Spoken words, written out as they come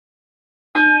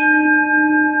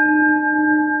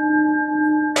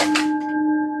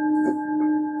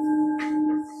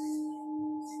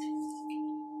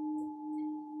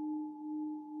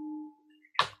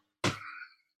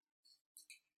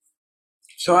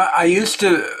So I used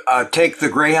to take the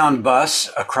Greyhound bus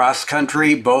across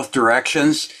country, both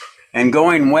directions, and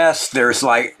going west, there's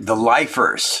like the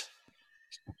lifers,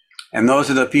 and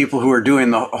those are the people who are doing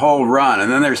the whole run.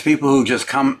 And then there's people who just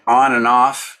come on and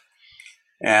off,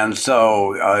 and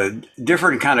so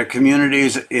different kind of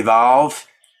communities evolve.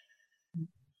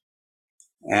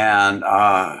 And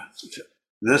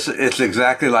this it's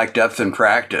exactly like Depth and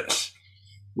Practice,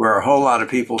 where a whole lot of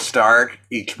people start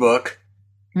each book,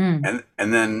 and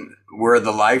then we're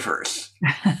the lifers.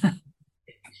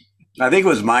 I think it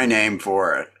was my name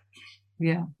for it.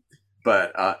 Yeah.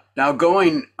 But now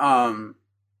going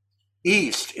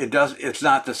east, it's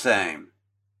not the same.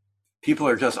 People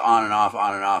are just on and off,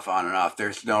 on and off, on and off.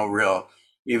 There's no real,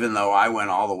 even though I went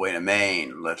all the way to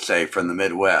Maine, let's say from the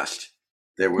Midwest,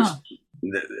 there was,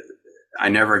 I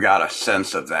never got a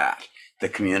sense of that, the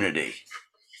community.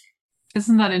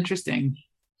 Isn't that interesting?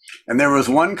 And there was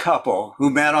one couple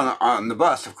who met on the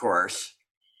bus, of course.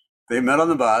 They met on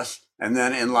the bus, and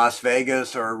then in Las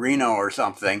Vegas or Reno or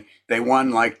something, they won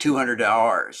like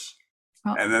 $200.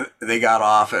 Oh. And then they got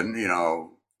off and,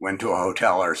 went to a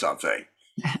hotel or something.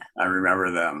 I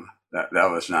remember them. That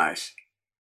was nice.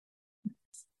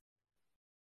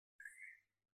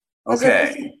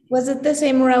 Okay. Was it the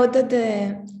same route that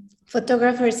the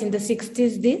photographers in the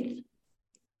 60s did?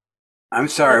 I'm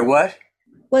sorry, what?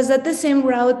 Was that the same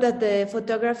route that the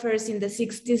photographers in the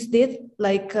 60s did,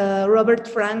 like Robert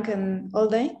Frank and all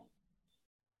that?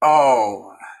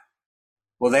 Oh,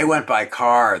 well, they went by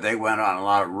car. They went on a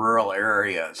lot of rural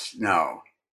areas. No,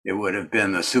 it would have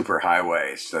been the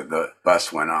superhighways that the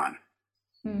bus went on.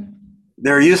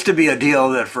 There used to be a deal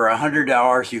that for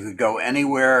 $100 you could go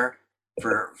anywhere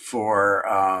for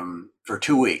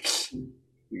 2 weeks.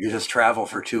 You could just travel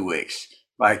for 2 weeks.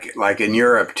 Like in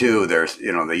Europe too, there's the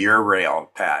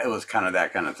Eurail path. It was kind of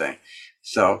that kind of thing.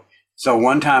 So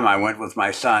one time I went with my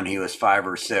son. He was 5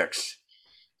 or 6,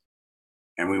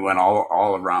 and we went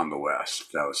all around the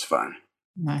West. That was fun.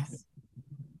 Nice.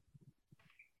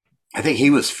 I think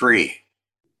he was free.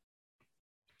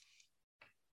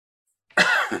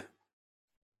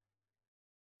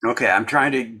 Okay, I'm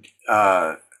trying to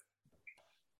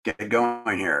get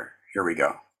going here. Here we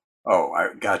go. Oh,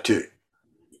 I got to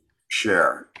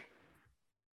share.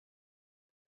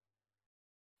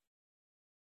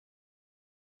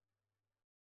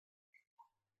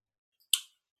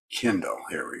 Kindle,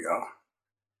 here we go.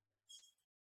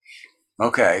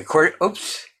 Okay,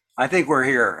 oops, I think we're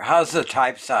here. How's the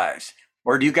type size?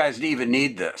 Or do you guys even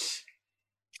need this?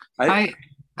 I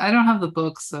don't have the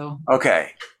book, so.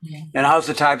 Okay, yeah. And how's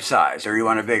the type size? Or you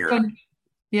want it bigger? Good.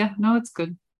 Yeah, no, it's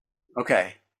good.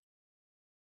 Okay.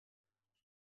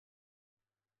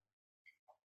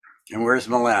 And where's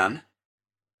Mylène?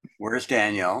 Where's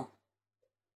Daniel?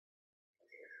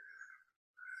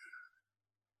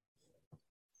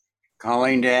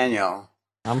 Calling Daniel.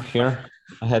 I'm here.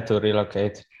 I had to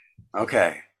relocate.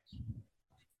 Okay.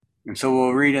 And so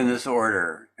we'll read in this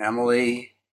order.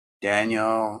 Emily,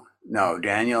 Daniel,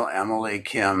 Emily,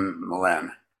 Kim,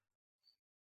 Mylène.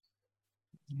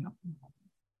 Yep.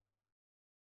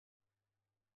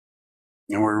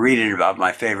 And we're reading about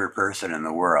my favorite person in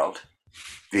the world,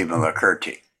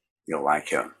 Vimalakirti. You'll like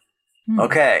him.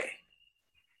 Okay.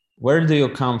 Where do you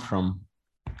come from?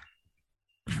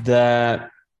 The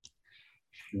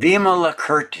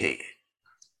Vimalakirti.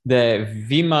 The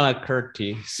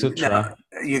Vimalakirti Sutra.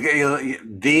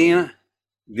 No,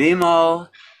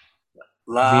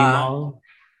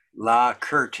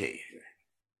 Vimalakirti.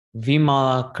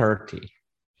 Vimalakirti.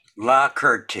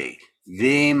 Lakirti.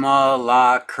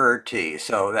 Vimalakirti.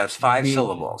 So that's 5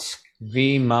 syllables.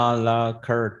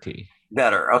 Vimalakirti.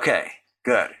 Better. Okay.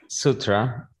 Good.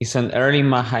 Sutra is an early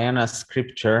Mahayana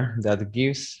scripture that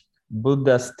gives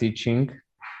Buddha's teaching.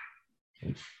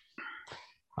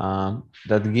 From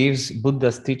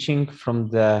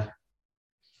the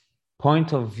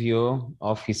point of view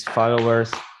of his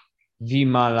followers,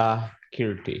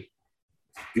 Vimalakirti.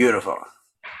 Beautiful.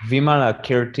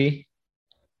 Vimalakirti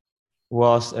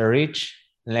was a rich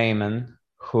layman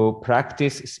who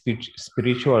practiced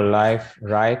spiritual life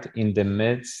right in the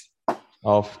midst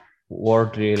of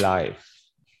worldly life.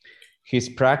 His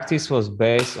practice was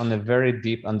based on a very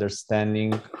deep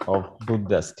understanding of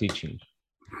Buddha's teaching.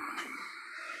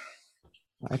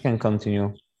 I can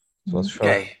continue. It was short.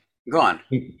 Okay, go on.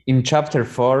 In chapter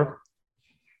 4,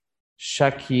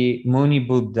 Shakyamuni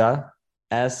Buddha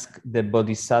asked the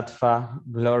Bodhisattva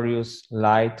glorious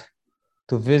light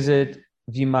to visit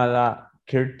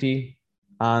Vimalakirti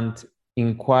and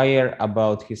inquire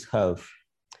about his health.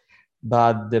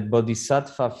 But the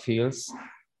Bodhisattva feels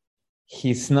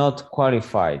he's not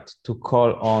qualified to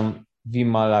call on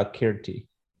Vimalakirti.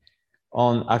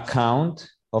 on account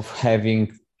of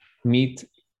having met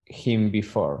him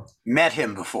before. Met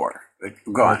him before.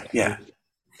 Go on. Yeah.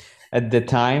 At the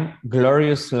time,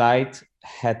 Glorious Light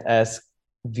had asked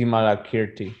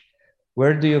Vimalakirti,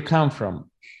 "Where do you come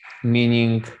from?"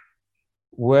 Meaning,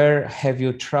 "Where have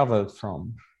you traveled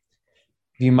from?"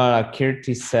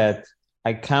 Vimalakirti said,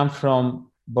 "I come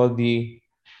from Bodhi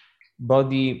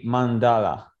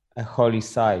Mandala, a holy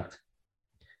site."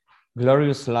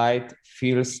 Glorious Light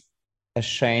feels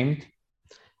ashamed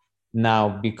now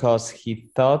because he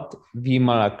thought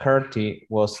Vimalakirti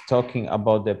was talking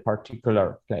about a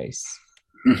particular place.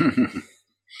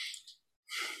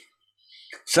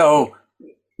 So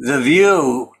the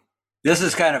view, this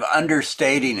is kind of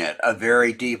understating it, a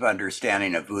very deep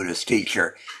understanding of Buddha's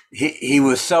teacher. He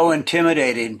was so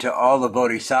intimidating to all the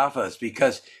bodhisattvas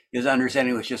because his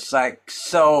understanding was just like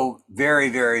so very,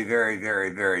 very, very, very,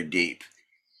 very deep.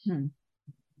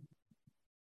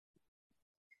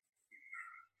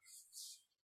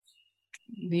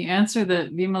 The answer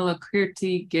that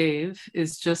Vimalakirti gave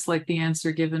is just like the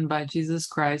answer given by Jesus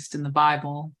Christ in the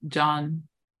Bible, John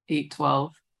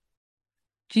 8:12.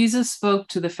 Jesus spoke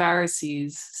to the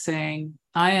Pharisees, saying,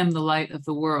 "I am the light of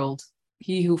the world.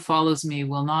 He who follows me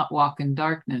will not walk in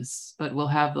darkness, but will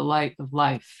have the light of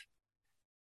life."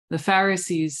 The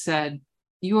Pharisees said,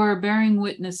 "You are bearing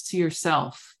witness to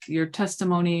yourself. Your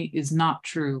testimony is not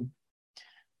true."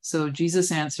 So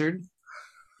Jesus answered,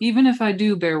 "Even if I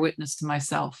do bear witness to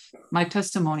myself, my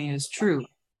testimony is true,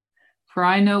 for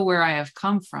I know where I have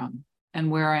come from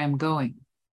and where I am going."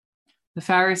 The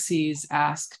Pharisees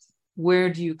asked, "Where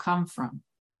do you come from?"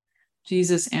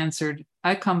 Jesus answered,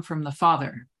 "I come from the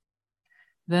Father."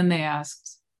 Then they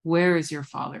asked, "Where is your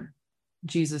Father?"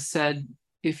 Jesus said,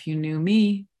 "If you knew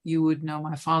me, you would know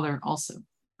my Father also."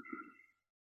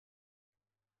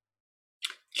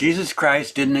 Jesus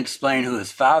Christ didn't explain who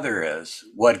his Father is,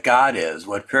 what God is,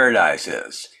 what paradise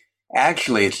is.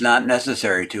 Actually, it's not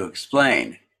necessary to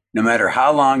explain. No matter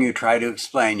how long you try to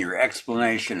explain, your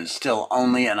explanation is still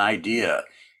only an idea.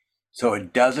 So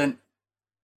it doesn't,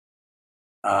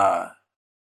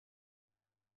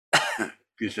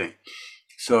 excuse me.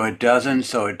 So it doesn't,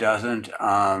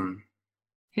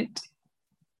 Hit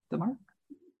the mark.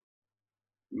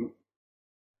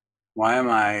 why am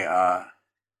I,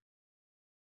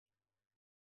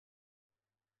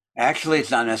 actually,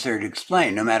 it's not necessary to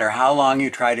explain. No matter how long you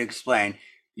try to explain,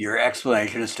 your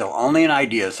explanation is still only an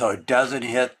idea, so it doesn't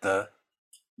hit the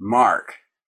mark.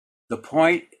 The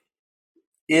point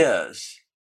is,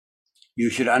 you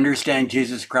should understand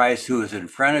Jesus Christ, who is in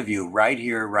front of you right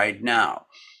here, right now.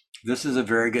 This is a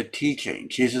very good teaching.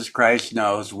 Jesus Christ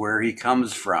knows where he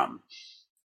comes from.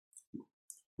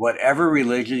 Whatever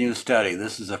religion you study,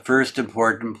 this is the first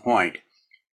important point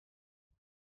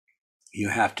you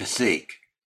have to seek.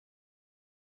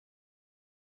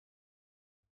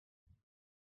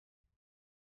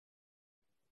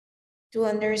 To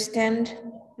understand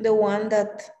the one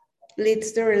that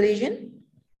leads the religion?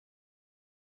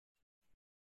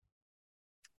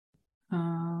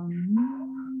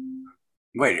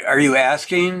 Wait, are you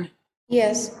asking?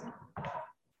 Yes.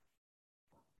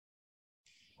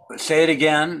 Say it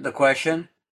again, the question.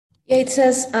 Yeah, it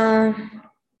says,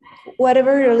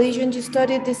 whatever religion you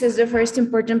study, this is the first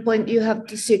important point you have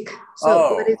to seek.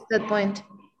 So what is that point?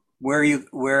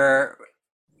 Where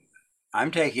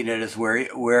I'm taking it as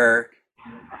where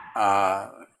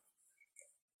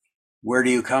do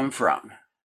you come from?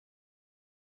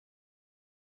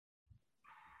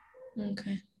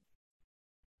 Okay.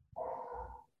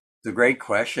 It's a great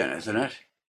question, isn't it?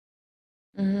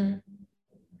 Mm-hmm.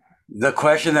 The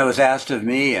question that was asked of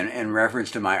me in reference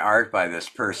to my art by this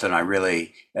person I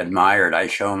really admired, I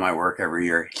show him my work every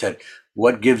year. He said,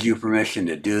 "What gives you permission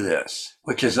to do this?"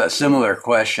 Which is a similar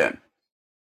question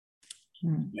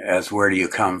as where do you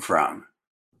come from?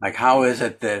 Like, how is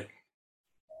it that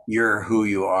you're who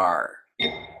you are?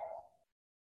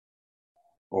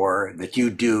 Or that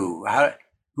you do?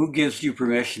 Who gives you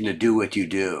permission to do what you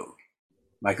do?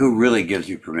 Like, who really gives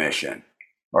you permission?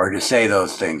 Or to say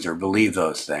those things or believe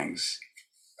those things?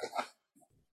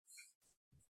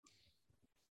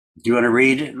 Do you want to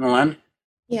read, Milan?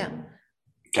 Yeah.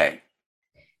 Okay.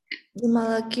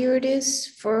 Vimalakirti's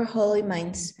Four Holy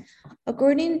Minds.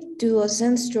 According to a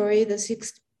Zen story, the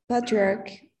sixth patriarch,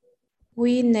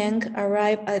 Hui Neng,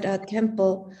 arrived at a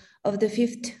temple of the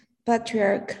fifth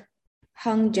patriarch,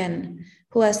 Hang Zhen,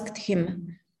 who asked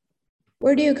him,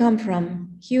 "Where do you come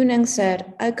from?" Hui Neng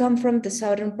said, "I come from the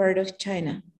southern part of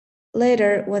China."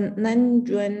 Later, when Nan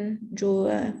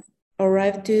Yuanzhu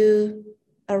arrived to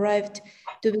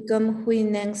become Hui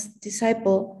Neng's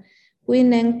disciple, Hui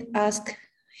Neng asked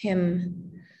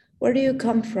him, Where do you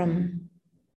come from?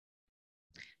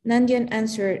 Nandian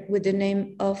answered with the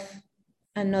name of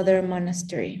another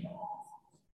monastery.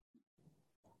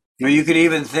 You could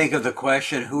even think of the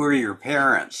question, who are your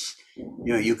parents?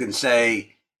 You can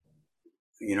say,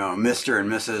 Mr.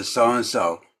 and Mrs.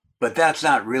 So-and-so, but that's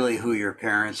not really who your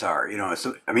parents are.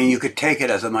 So, you could take it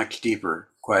as a much deeper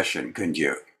question, couldn't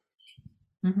you?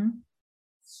 Mm-hmm.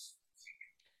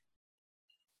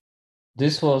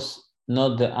 This was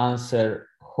not the answer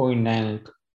Huineng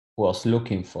was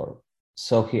looking for,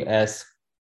 so he asked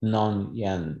Non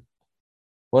Yan,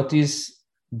 what is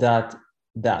that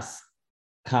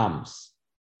comes?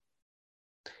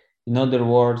 In other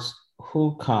words,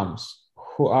 who comes?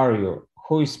 Who are you?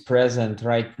 Who is present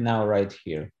right now, right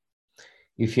here?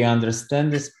 If you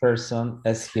understand this person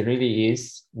as he really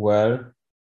is, well,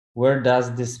 where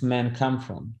does this man come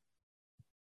from?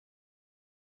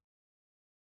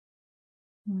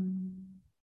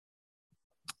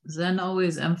 Zen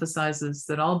always emphasizes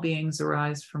that all beings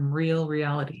arise from real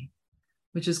reality,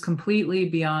 which is completely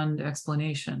beyond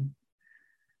explanation.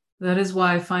 That is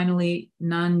why finally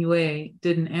Nan Yue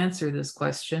didn't answer this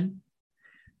question,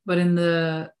 but in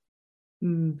the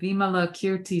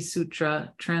Vimalakirti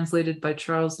Sutra, translated by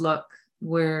Charles Luck,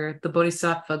 where the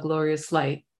Bodhisattva Glorious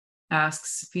Light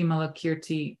asks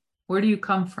Vimalakirti, where do you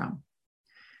come from?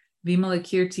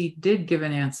 Vimalakirti did give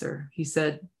an answer. He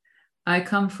said, I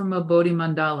come from a Bodhi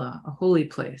Mandala, a holy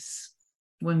place.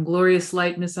 When Glorious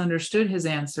Light misunderstood his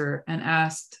answer and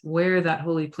asked where that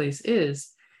holy place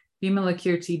is,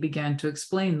 Vimalakirti began to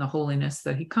explain the holiness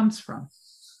that he comes from.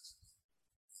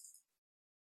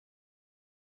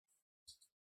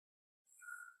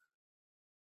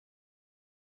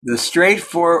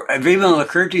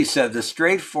 Vimalakirti said, the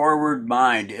straightforward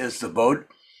mind is the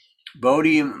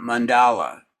Bodhi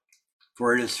Mandala,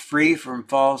 for it is free from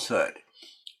falsehood.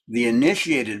 The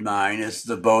initiated mind is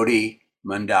the Bodhi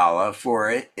Mandala, for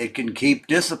it can keep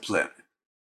discipline.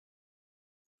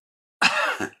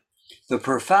 The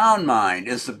profound mind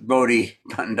is the Bodhi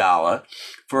Mandala,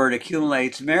 for it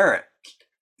accumulates merit.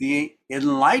 The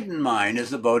enlightened mind is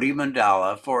the Bodhi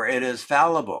Mandala, for it is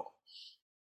fallible.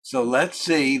 So let's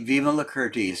see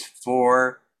Vimalakirti's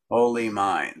 4 holy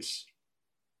minds.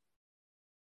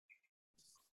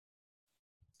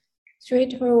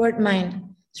 Straightforward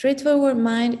mind. Straightforward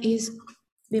mind is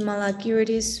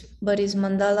Vimalakirti's Bodhi's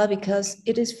mandala because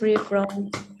it is free from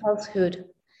falsehood.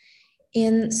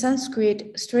 In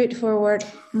Sanskrit, straightforward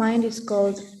mind is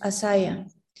called asaya.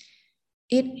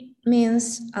 It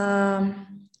means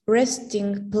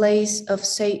resting place of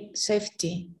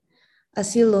safety,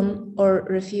 asylum or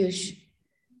refuge.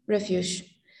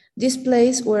 This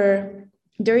place where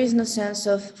there is no sense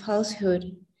of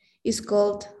falsehood is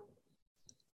called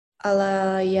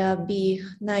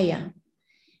Alayabhinaya,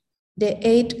 the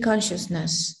eighth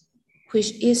consciousness,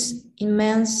 which is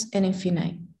immense and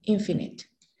infinite.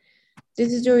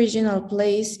 This is the original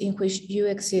place in which you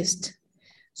exist,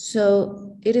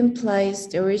 so it implies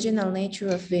the original nature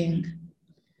of being.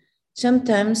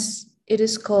 Sometimes it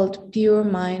is called pure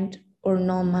mind or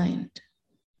no mind.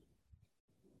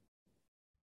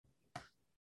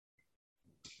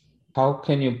 How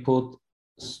can you put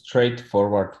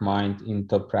straightforward mind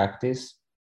into practice?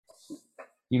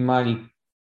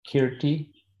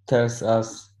 Vimalakirti tells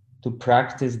us to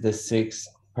practice the 6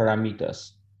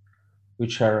 paramitas,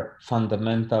 which are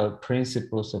fundamental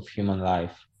principles of human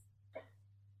life.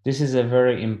 This is a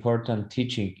very important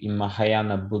teaching in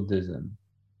Mahayana Buddhism.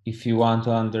 If you want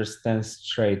to understand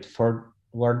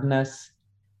straightforwardness,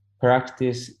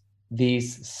 practice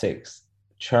these 6: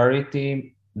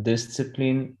 charity,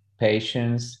 discipline,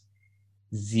 patience,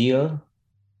 zeal,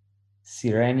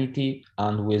 serenity,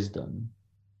 and wisdom.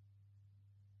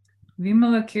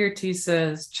 Vimalakirti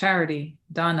says charity,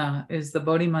 dana, is the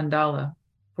Bodhi Mandala,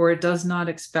 for it does not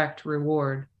expect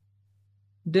reward.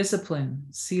 Discipline,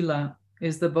 sila,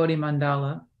 is the Bodhi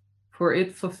Mandala, for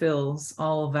it fulfills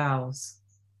all vows.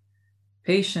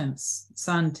 Patience,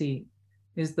 santi,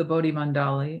 is the Bodhi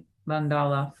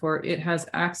Mandala, for it has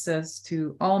access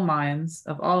to all minds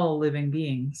of all living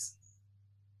beings.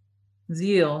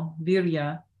 Zeal,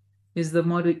 virya, is the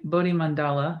Bodhi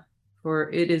Mandala, for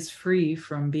it is free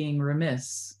from being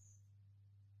remiss.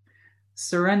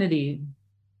 Serenity,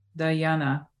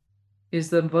 dhyana, is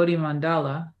the Bodhi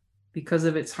Mandala because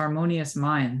of its harmonious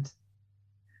mind.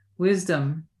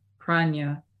 Wisdom,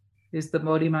 prajna, is the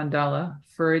Bodhi Mandala,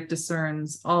 for it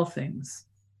discerns all things.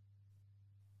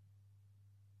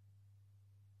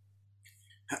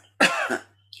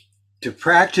 To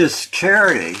practice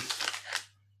charity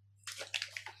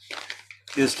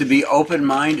is to be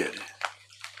open-minded.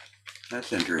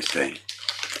 That's interesting.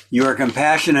 You are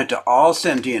compassionate to all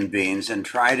sentient beings and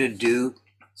try to do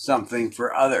something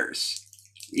for others,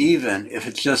 even if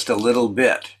it's just a little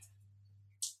bit.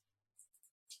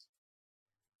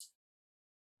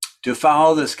 To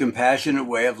follow this compassionate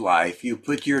way of life, you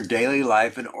put your daily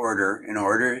life in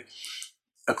order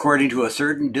according to a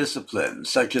certain discipline,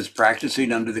 such as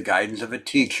practicing under the guidance of a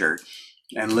teacher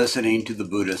and listening to the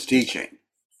Buddha's teaching.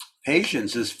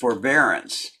 Patience is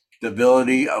forbearance, the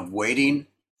ability of waiting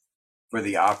for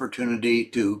the opportunity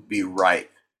to be right.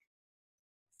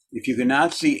 If you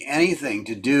cannot see anything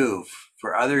to do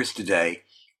for others today,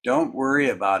 don't worry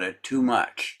about it too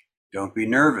much. Don't be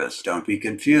nervous. Don't be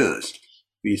confused.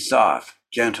 Be soft,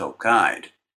 gentle,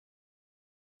 kind.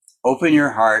 Open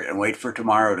your heart and wait for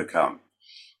tomorrow to come.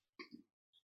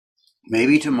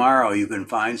 Maybe tomorrow you can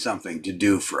find something to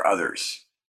do for others.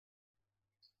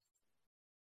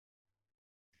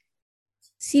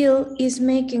 Seal is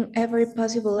making every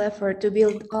possible effort to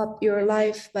build up your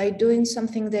life by doing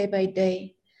something day by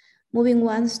day, moving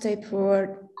one step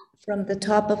forward from the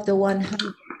top of the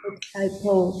 100-foot-high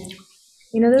pole.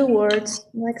 In other words,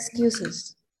 no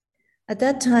excuses. At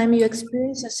that time, you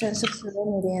experience a sense of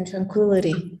serenity and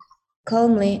tranquility,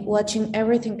 calmly watching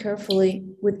everything carefully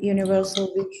with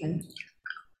universal vision.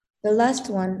 The last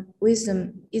one,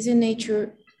 wisdom, is the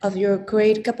nature of your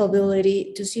great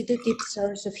capability to see the deep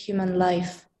source of human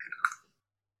life.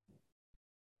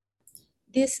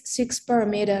 These 6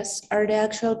 paramitas are the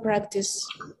actual practice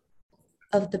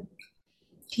of the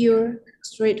pure,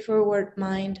 straightforward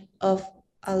mind of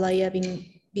Alaya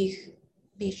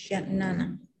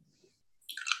Vijnana.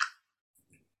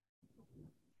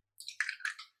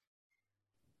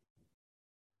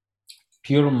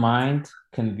 Pure mind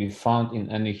can be found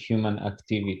in any human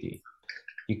activity,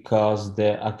 because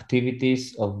the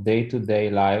activities of day-to-day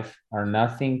life are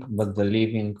nothing but the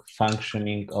living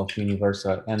functioning of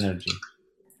universal energy.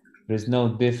 There is no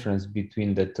difference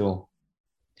between the two.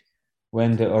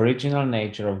 When the original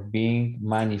nature of being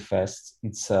manifests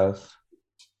itself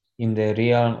in the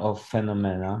realm of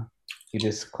phenomena, it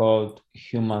is called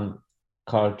human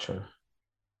culture.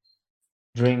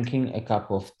 Drinking a cup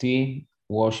of tea,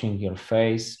 washing your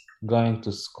face, going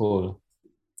to school,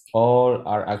 all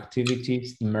are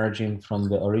activities emerging from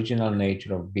the original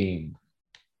nature of being.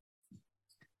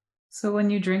 So when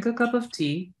you drink a cup of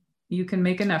tea, you can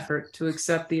make an effort to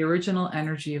accept the original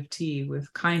energy of tea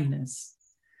with kindness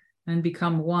and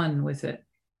become one with it.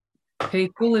 Pay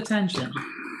full attention.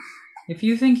 If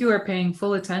you think you are paying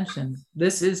full attention,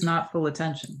 this is not full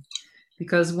attention,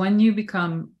 because when you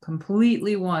become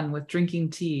completely one with drinking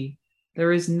tea,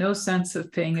 there is no sense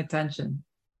of paying attention.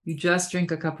 You just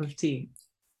drink a cup of tea.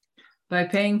 By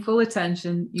paying full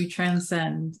attention, you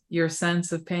transcend your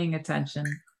sense of paying attention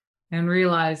and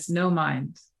realize no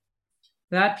mind.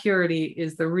 That purity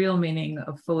is the real meaning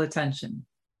of full attention.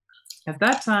 At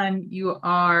that time, you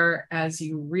are as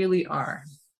you really are.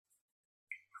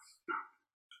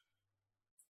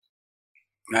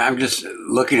 I'm just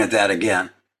looking at that again.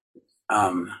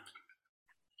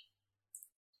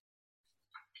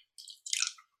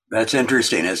 That's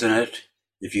interesting, isn't it?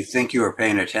 If you think you are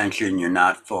paying attention, you're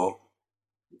not full.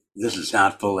 This is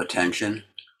not full attention,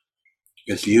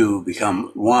 because you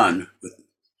become one with.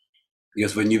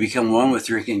 Because when you become one with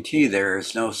drinking tea, there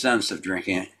is no sense of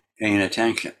paying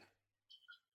attention.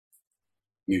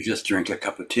 You just drink a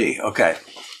cup of tea. Okay.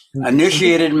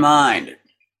 Initiated mind.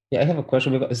 Yeah, I have a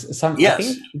question, because Yes. I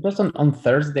think just on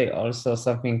Thursday also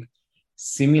something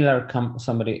similar.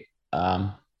 Somebody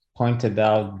pointed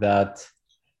out that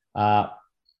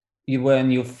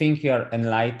when you think you are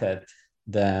enlightened,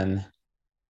 then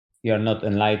you are not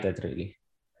enlightened really.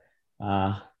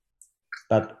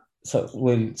 But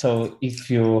so if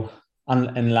you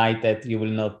unenlightened, you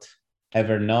will not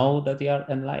ever know that you are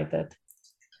enlightened.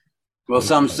 Well,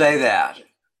 some say that.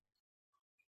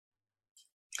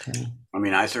 Okay. I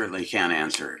mean, I certainly can't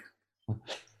answer it.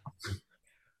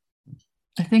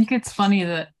 I think it's funny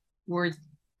that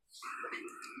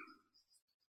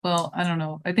I don't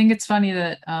know. I think it's funny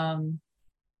that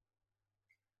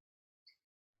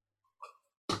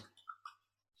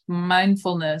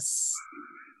mindfulness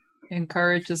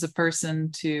encourages a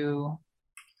person to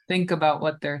think about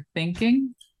what they're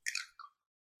thinking,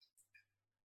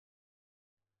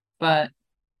 but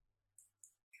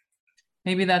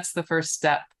maybe that's the first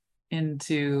step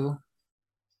into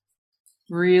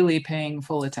really paying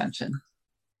full attention.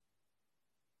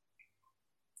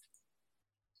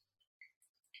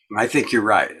 I think you're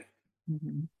right.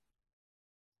 Mm-hmm.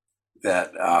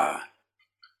 That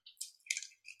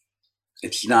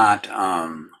it's not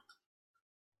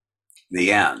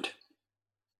the end,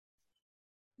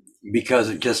 because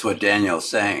of just what Daniel's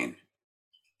saying.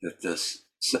 that this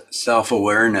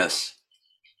self-awareness,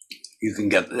 you can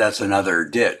get, that's another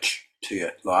ditch to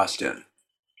get lost in.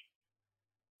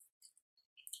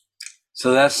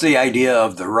 So that's the idea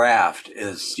of the raft,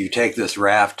 is you take this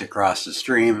raft to cross the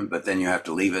stream, but then you have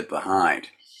to leave it behind.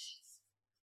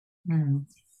 Mm.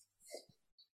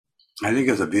 I think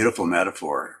it's a beautiful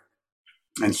metaphor.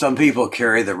 And some people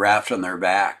carry the raft on their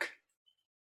back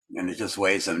and it just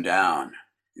weighs them down.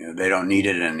 You know, they don't need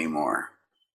it anymore.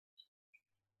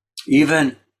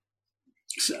 Even,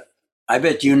 I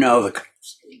bet you know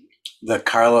the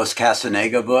Carlos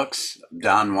Castaneda books,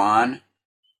 Don Juan.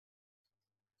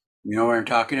 You know what I'm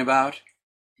talking about,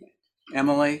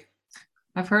 Emily?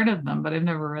 I've heard of them, but I've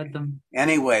never read them.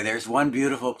 Anyway, there's one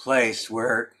beautiful place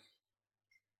where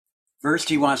first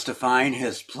he wants to find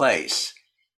his place,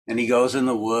 and he goes in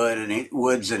the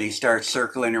woods and he starts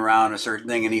circling around a certain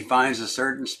thing, and he finds a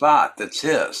certain spot that's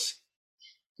his,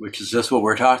 which is just what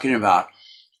we're talking about.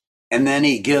 And then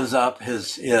he gives up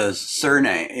his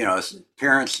surname, you know, his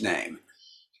parents' name,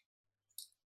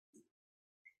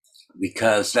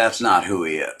 because that's not who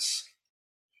he is.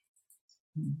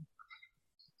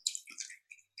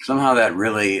 Somehow that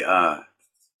really, it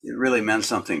really meant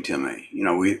something to me. You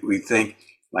know, we think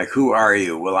like, who are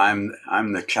you? Well,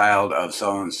 I'm the child of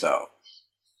so-and-so.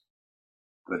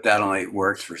 But that only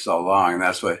works for so long. And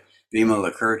that's what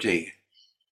Vimalakirti,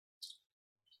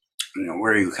 you know,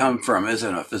 where you come from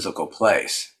isn't a physical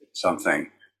place. It's something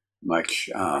much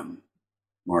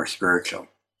more spiritual.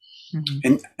 Mm-hmm.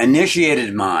 And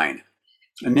initiated mind.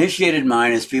 Initiated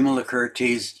mind is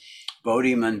Vimalakirti's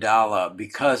Bodhi Mandala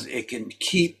because it can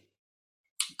keep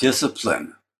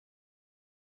discipline.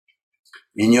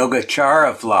 In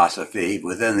Yogacara philosophy,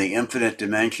 within the infinite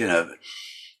dimension of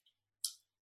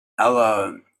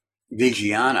Ella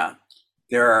Vijnana,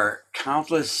 there are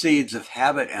countless seeds of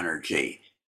habit energy,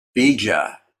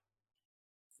 bija.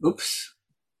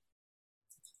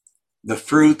 The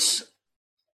fruits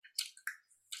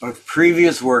of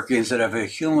previous workings that have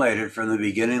accumulated from the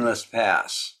beginningless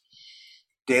past.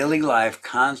 Daily life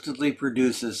constantly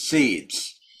produces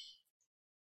seeds.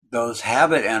 Those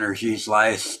habit energies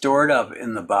lie stored up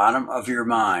in the bottom of your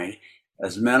mind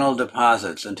as mental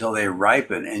deposits until they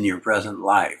ripen in your present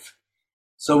life.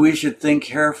 So we should think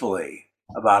carefully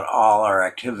about all our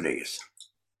activities.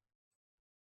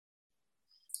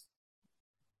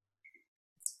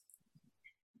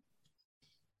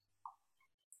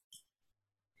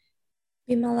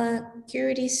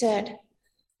 Vimalakirti said,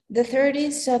 the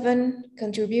 37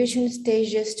 contribution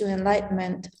stages to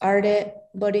enlightenment are the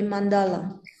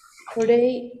Bodhimandala, for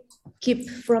they keep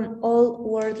from all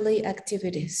worldly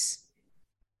activities.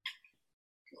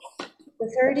 The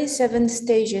 37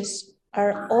 stages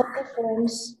are all the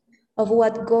forms of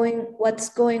what's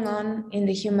going on in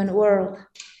the human world.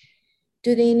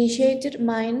 To the initiated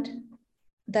mind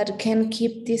that can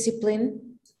keep discipline,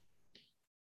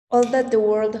 all that the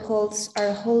world holds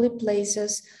are holy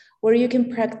places where you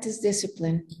can practice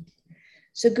discipline.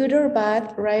 So good or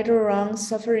bad, right or wrong,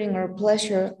 suffering or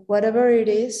pleasure, whatever it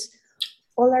is,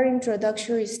 all are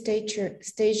introductory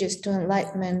stages to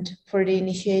enlightenment for the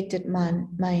initiated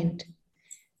mind.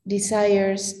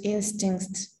 Desires,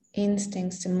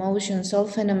 instincts, emotions, all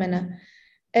phenomena,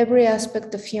 every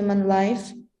aspect of human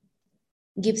life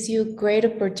gives you great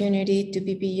opportunity to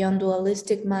be beyond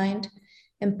dualistic mind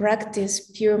and practice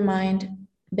pure mind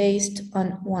based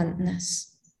on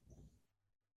oneness.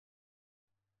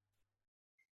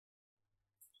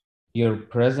 Your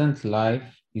present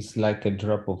life is like a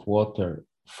drop of water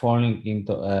falling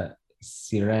into a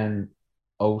serene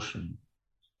ocean.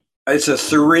 It's a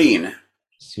serene.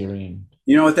 Serene.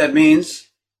 You know what that means?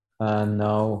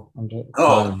 No.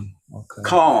 Calm. Okay.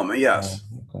 Calm, yes.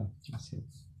 Okay. I see.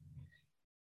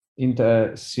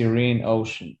 Into a serene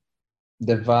ocean,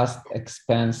 the vast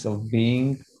expanse of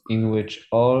being in which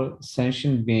all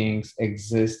sentient beings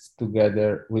exist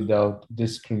together without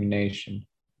discrimination.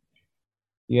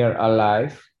 You are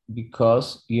alive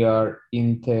because you are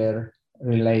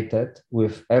interrelated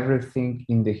with everything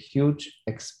in the huge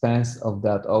expanse of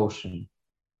that ocean.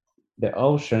 The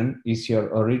ocean is your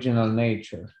original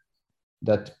nature.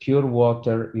 That pure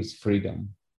water is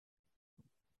freedom.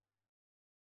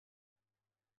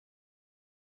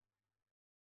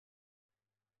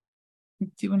 Do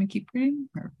you want to keep reading?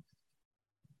 Or?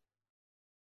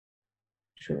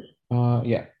 Sure.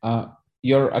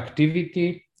 Your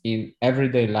activity in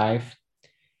everyday life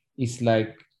is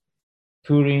like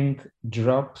pouring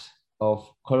drops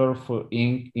of colorful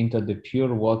ink into the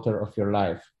pure water of your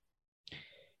life.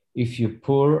 If you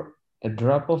pour a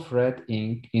drop of red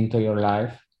ink into your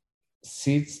life,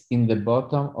 seeds in the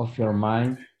bottom of your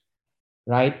mind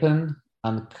ripen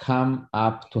and come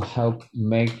up to help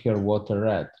make your water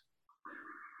red.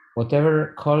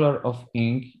 Whatever color of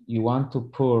ink you want to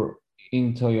pour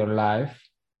into your life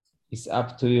is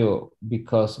up to you,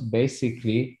 because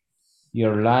basically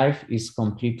your life is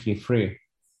completely free.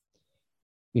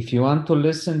 If you want to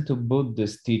listen to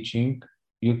Buddha's teaching,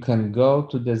 you can go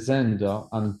to the Zendo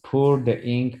and pour the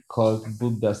ink called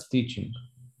Buddha's teaching.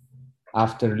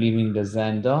 After leaving the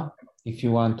Zendo, if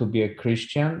you want to be a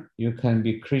Christian, you can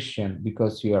be Christian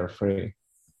because you are free.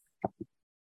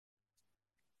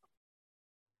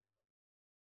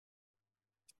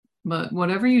 But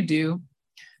whatever you do,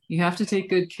 you have to take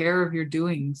good care of your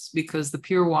doings, because the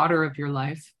pure water of your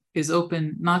life is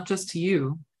open not just to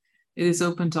you, it is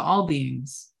open to all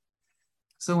beings.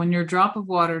 So when your drop of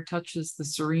water touches the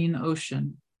serene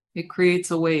ocean, it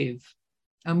creates a wave,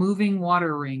 a moving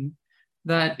water ring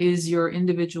that is your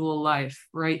individual life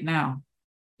right now.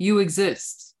 You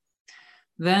exist.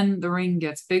 Then the ring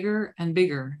gets bigger and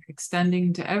bigger,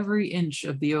 extending to every inch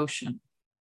of the ocean.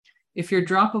 If your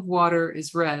drop of water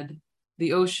is red,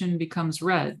 the ocean becomes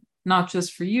red, not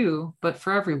just for you, but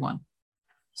for everyone.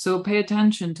 So pay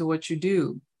attention to what you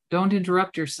do. Don't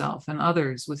interrupt yourself and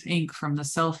others with ink from the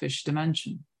selfish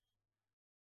dimension.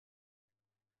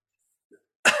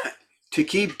 To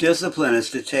keep discipline is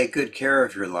to take good care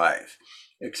of your life,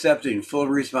 accepting full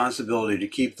responsibility to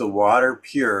keep the water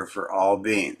pure for all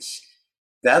beings.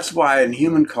 That's why in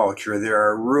human culture there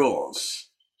are rules.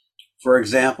 For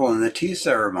example, in the tea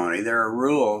ceremony, there are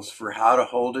rules for how to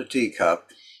hold a teacup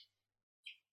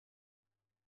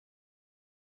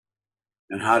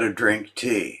and how to drink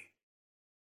tea.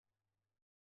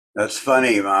 That's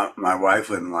funny, my wife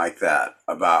wouldn't like that,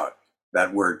 about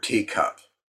that word teacup,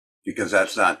 because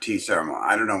that's not tea ceremony.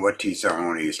 I don't know what tea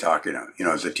ceremony he's talking about.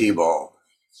 It's a tea bowl.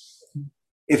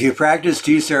 If you practice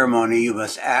tea ceremony, you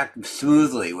must act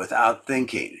smoothly without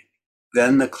thinking.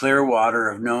 Then the clear water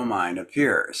of no mind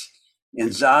appears. In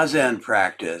Zazen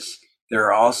practice, there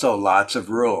are also lots of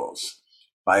rules.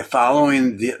 By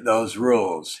following those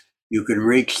rules, you can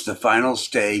reach the final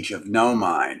stage of no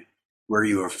mind, where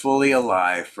you are fully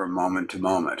alive from moment to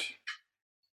moment.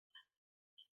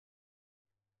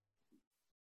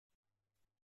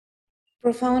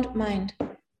 Profound mind.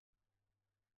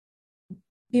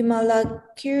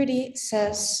 Vimalakirti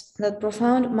says that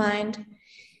profound mind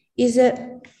is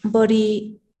a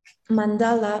body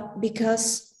mandala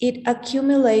because it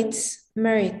accumulates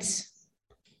merits.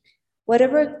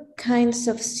 Whatever kinds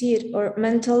of seed or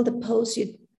mental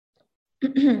deposit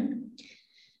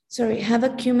have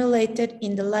accumulated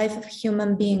in the life of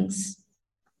human beings,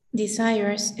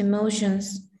 desires,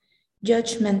 emotions,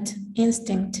 judgment,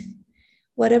 instinct,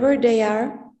 whatever they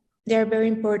are very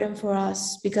important for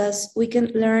us because we can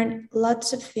learn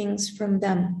lots of things from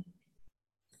them.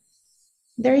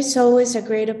 There is always a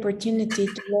great opportunity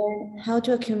to learn how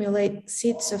to accumulate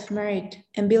seeds of merit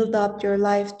and build up your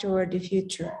life toward the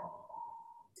future.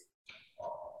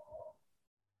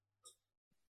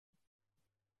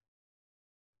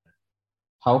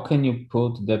 How can you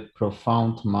put the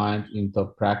profound mind into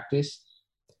practice?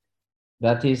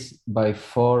 That is by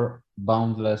 4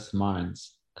 boundless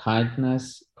minds: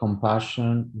 kindness,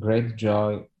 compassion, great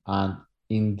joy, and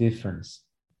indifference.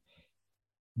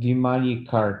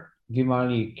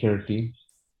 Vimalakirti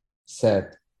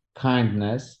said,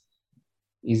 kindness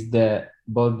is the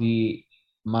body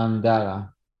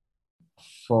mandala,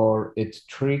 for it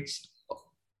treats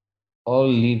all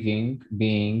living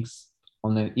beings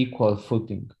on an equal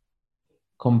footing.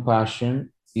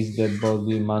 Compassion is the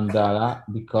body mandala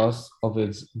because of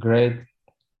its great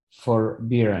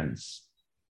forbearance.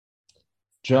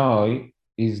 Joy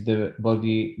is the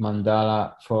body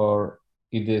mandala, for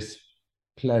it is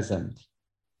pleasant.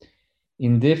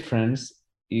 Indifference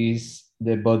is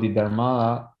the body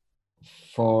dharmala,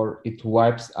 for it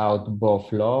wipes out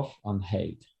both love and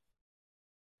hate.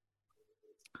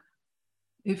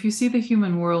 If you see the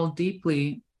human world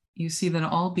deeply, you see that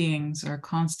all beings are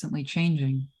constantly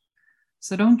changing.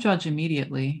 So don't judge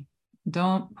immediately.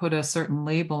 Don't put a certain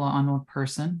label on a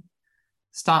person.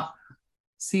 Stop,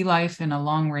 see life in a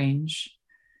long range,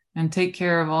 and take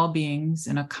care of all beings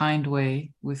in a kind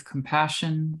way with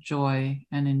compassion, joy,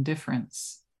 and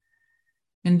indifference.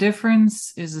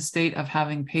 Indifference is a state of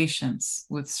having patience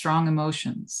with strong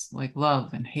emotions like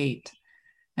love and hate,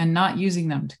 and not using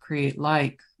them to create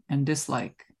like and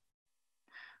dislike.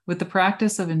 With the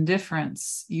practice of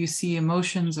indifference, you see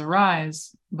emotions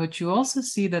arise, but you also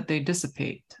see that they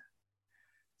dissipate.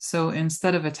 So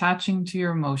instead of attaching to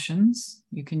your emotions,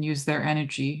 you can use their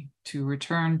energy to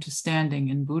return to standing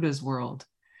in Buddha's world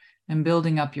and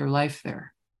building up your life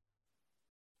there.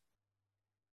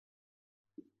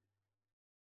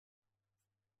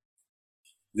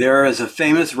 There is a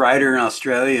famous writer in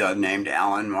Australia named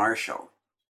Alan Marshall.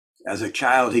 As a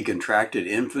child, he contracted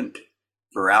infant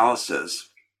paralysis,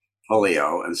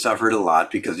 polio, and suffered a lot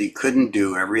because he couldn't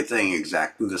do everything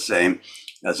exactly the same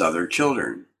as other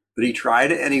children. But he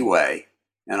tried it anyway,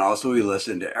 and also he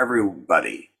listened to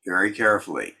everybody very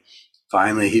carefully.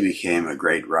 Finally, he became a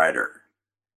great writer.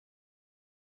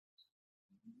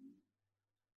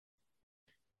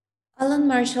 Alan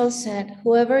Marshall said,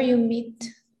 "Whoever you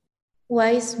meet,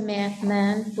 wise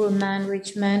man, poor man,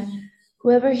 rich man,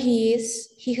 whoever he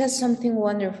is, he has something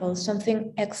wonderful,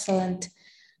 something excellent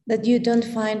that you don't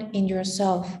find in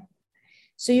yourself.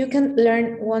 So you can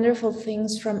learn wonderful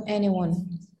things from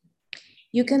anyone.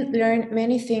 You can learn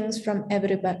many things from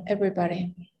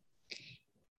everybody.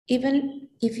 Even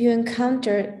if you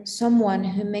encounter someone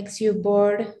who makes you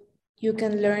bored, you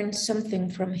can learn something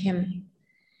from him.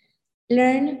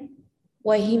 Learn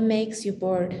why he makes you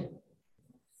bored.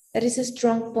 That is a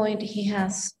strong point he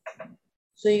has,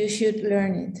 so you should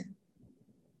learn it."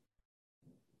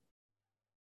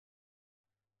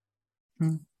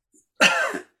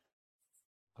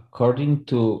 According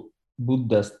to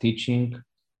Buddha's teaching,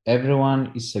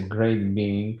 everyone is a great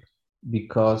being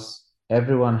because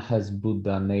everyone has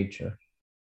Buddha nature.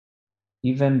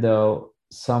 Even though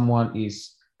someone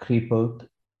is crippled,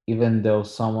 even though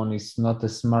someone is not a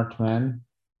smart man,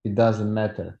 it doesn't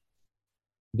matter.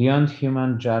 Beyond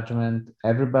human judgment,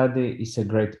 everybody is a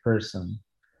great person.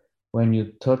 When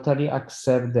you totally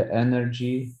accept the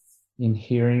energy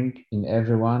inherent in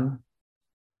everyone,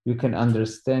 you can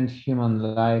understand human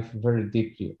life very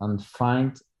deeply and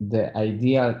find the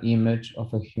ideal image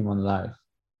of a human life.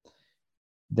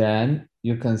 Then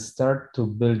you can start to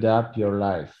build up your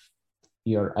life.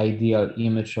 Your ideal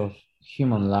image of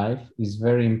human life is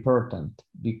very important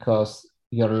because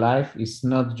your life is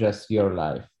not just your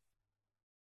life.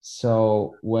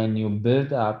 So when you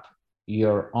build up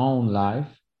your own life,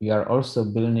 you are also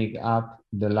building up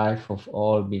the life of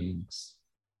all beings.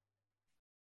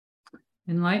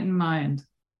 Enlightened mind.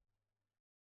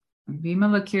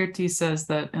 Vimalakirti says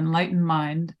that enlightened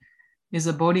mind is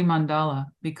a Bodhi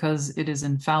mandala because it is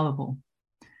infallible.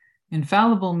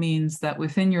 Infallible means that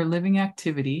within your living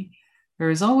activity,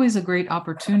 there is always a great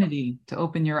opportunity to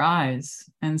open your eyes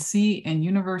and see in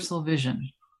universal vision.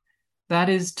 That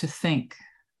is to think.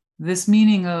 This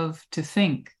meaning of to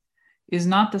think is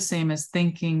not the same as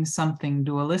thinking something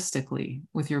dualistically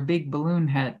with your big balloon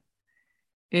head.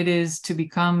 It is to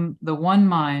become the one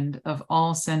mind of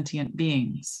all sentient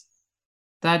beings.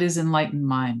 That is enlightened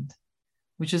mind,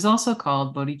 which is also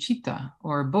called bodhicitta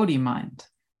or bodhi mind.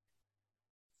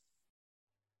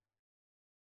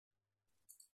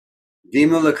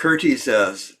 Vimalakirti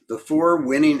says, the four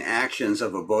winning actions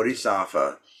of a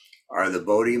bodhisattva are the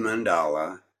Bodhi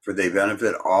mandala, for they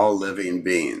benefit all living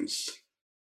beings.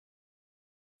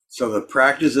 So the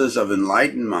practices of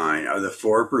enlightened mind are the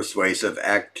four persuasive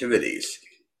activities: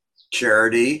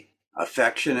 charity,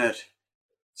 affectionate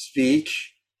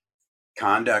speech,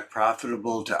 conduct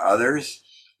profitable to others,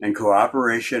 and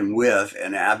cooperation with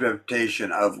and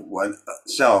adaptation of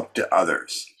oneself to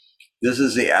others. This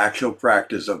is the actual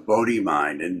practice of Bodhi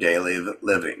mind in daily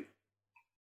living.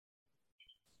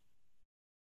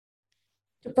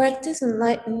 To practice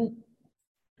enlightened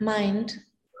mind,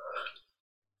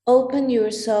 open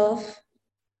yourself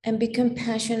and be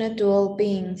compassionate to all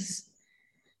beings.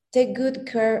 Take good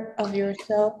care of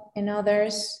yourself and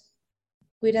others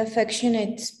with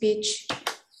affectionate speech.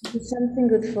 Do something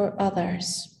good for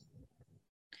others.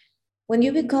 When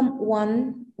you become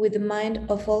one with the mind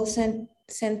of all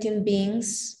sentient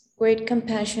beings, great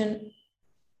compassion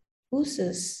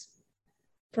oozes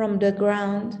from the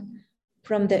ground,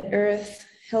 from the earth,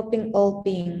 helping all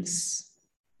beings.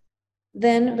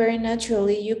 Then, very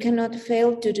naturally, you cannot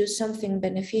fail to do something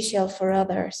beneficial for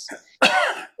others.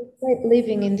 Despite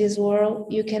living in this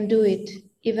world, you can do it,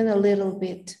 even a little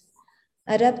bit.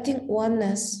 Adapting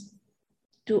oneness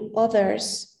to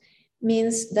others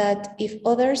means that if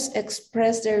others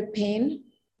express their pain,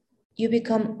 you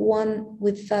become one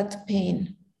with that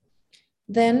pain.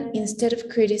 Then, instead of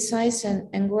criticizing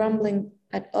and grumbling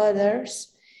at others,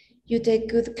 you take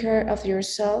good care of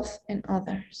yourself and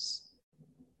others.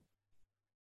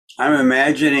 I'm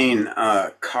imagining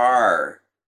a car,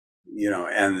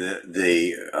 and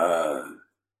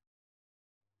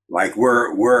like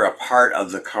we're a part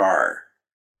of the car,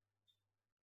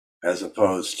 as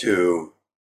opposed to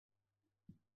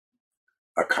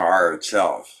a car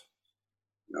itself.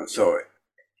 So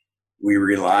we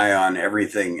rely on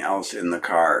everything else in the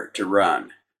car to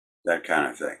run, that kind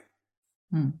of thing.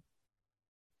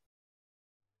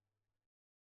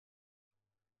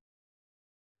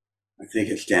 I think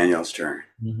it's Daniel's turn.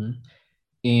 Mhm.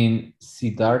 In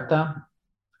Siddhartha,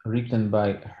 written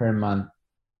by Hermann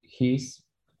Hesse,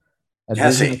 a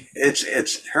business. Hesse.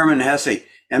 It's Hermann Hesse.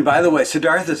 And by the way,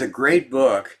 Siddhartha is a great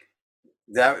book.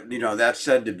 That's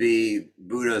said to be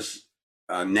Buddha's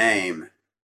name.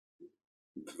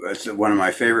 It's one of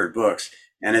my favorite books,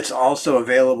 and it's also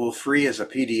available free as a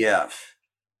PDF.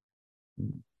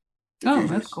 Oh,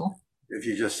 that's cool. If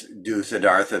you just do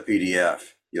Siddhartha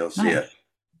PDF, you'll see it.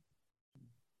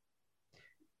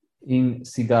 In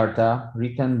Siddhartha,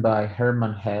 written by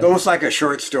Hermann Hesse. It's almost like a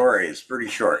short story. It's pretty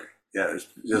short. Yeah, it's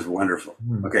just wonderful.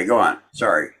 Okay, go on.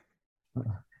 Sorry.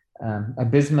 A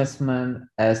businessman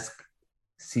asked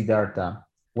Siddhartha,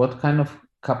 "What kind of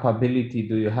capability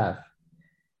do you have?"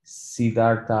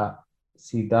 Siddhartha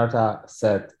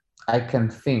said, "I can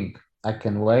think, I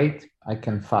can wait, I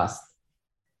can fast."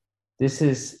 This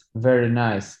is very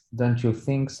nice, don't you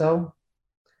think so?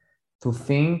 To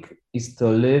think is to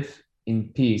live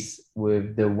in peace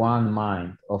with the one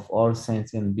mind of all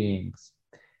sentient beings,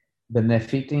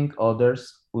 benefiting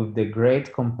others with the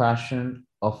great compassion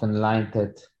of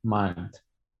enlightened mind.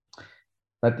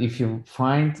 But if you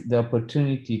find the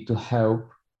opportunity to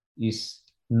help is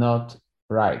not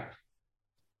ripe,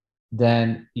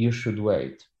 then you should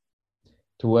wait.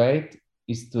 To wait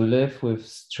is to live with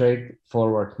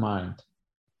straightforward mind,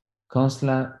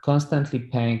 constantly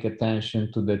paying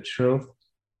attention to the truth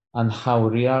and how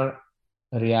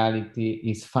reality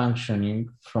is functioning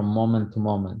from moment to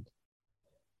moment.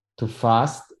 To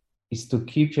fast is to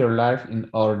keep your life in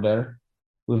order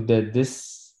with the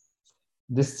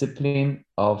discipline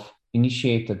of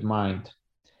initiated mind,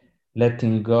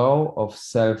 letting go of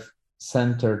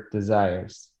self-centered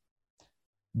desires.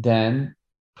 Then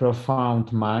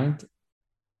profound mind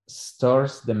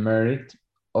stores the merit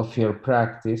of your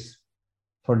practice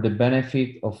for the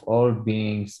benefit of all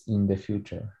beings in the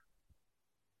future.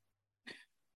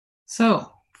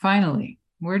 So, finally,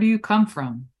 where do you come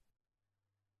from?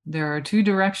 There are two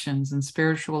directions in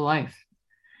spiritual life.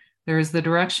 There is the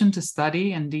direction to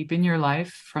study and deepen your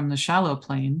life from the shallow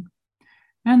plane,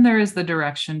 and there is the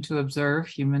direction to observe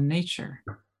human nature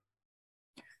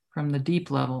from the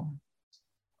deep level.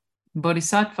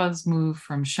 Bodhisattvas move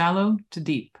from shallow to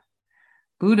deep.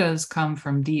 Buddhas come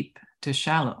from deep to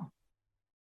shallow.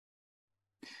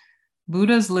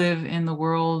 Buddhas live in the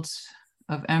world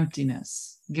of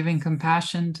emptiness, giving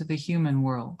compassion to the human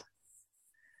world.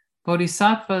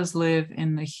 Bodhisattvas live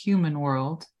in the human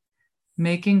world,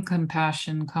 making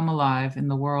compassion come alive in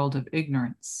the world of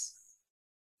ignorance.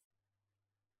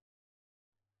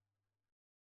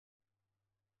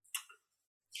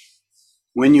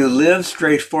 When you live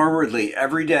straightforwardly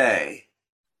every day,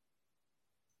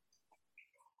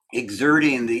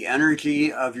 exerting the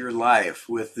energy of your life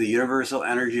with the universal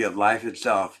energy of life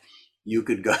itself, you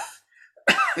could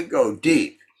go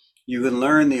deep. You can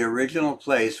learn the original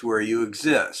place where you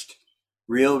exist,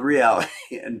 real reality,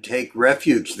 and take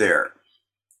refuge there.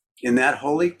 In that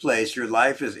holy place, your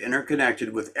life is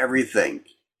interconnected with everything.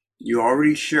 You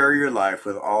already share your life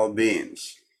with all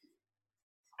beings.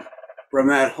 From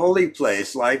that holy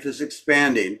place, life is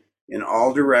expanding in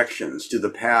all directions, to the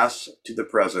past, to the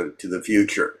present, to the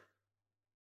future.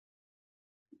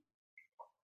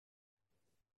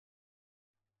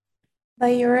 By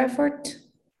your effort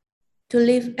to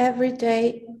live every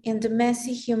day in the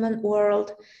messy human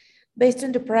world, based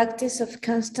on the practice of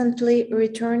constantly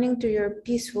returning to your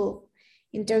peaceful,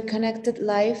 interconnected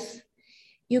life,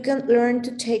 you can learn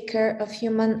to take care of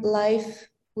human life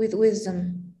with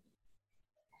wisdom.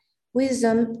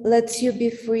 Wisdom lets you be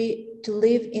free to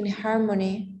live in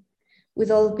harmony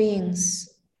with all beings,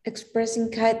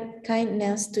 expressing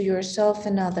kindness to yourself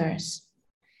and others,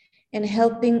 and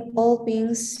helping all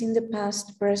beings in the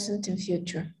past, present, and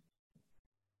future.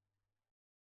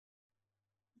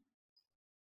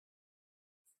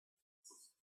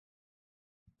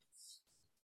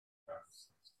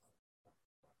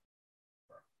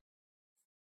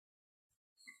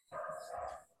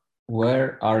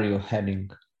 Where are you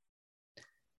heading?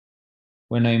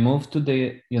 When I moved to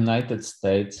the United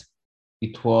States,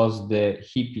 it was the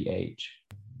hippie age.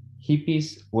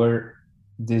 Hippies were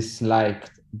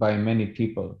disliked by many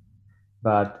people,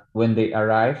 but when they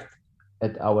arrived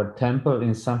at our temple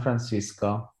in San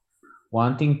Francisco,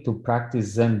 wanting to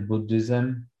practice Zen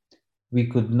Buddhism, we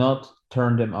could not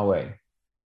turn them away.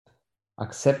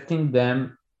 Accepting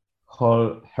them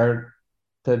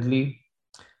wholeheartedly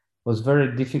was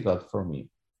very difficult for me,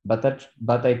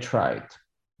 but I tried.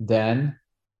 Then,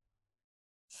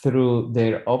 through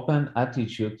their open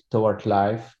attitude toward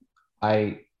life,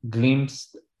 I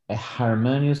glimpsed a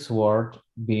harmonious world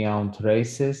beyond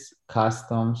races,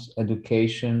 customs,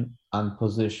 education, and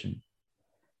position.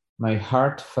 My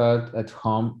heart felt at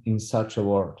home in such a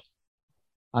world,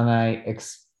 and I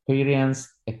experienced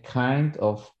a kind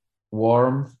of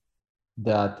warmth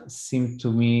that seemed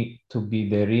to me to be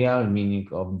the real meaning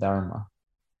of Dharma.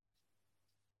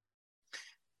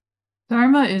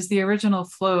 Dharma is the original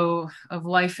flow of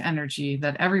life energy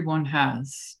that everyone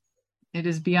has. It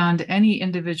is beyond any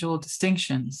individual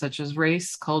distinction, such as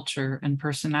race, culture, and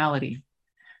personality.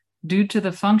 Due to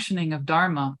the functioning of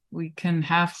Dharma, we can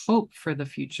have hope for the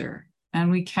future, and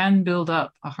we can build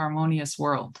up a harmonious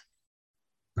world.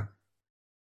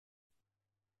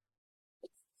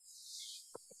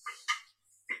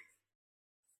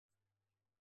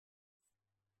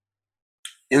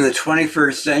 In the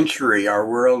 21st century, our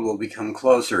world will become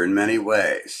closer in many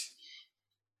ways.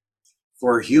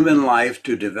 For human life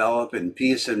to develop in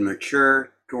peace and mature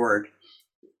toward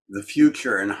the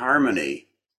future in harmony,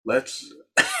 let's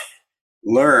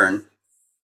learn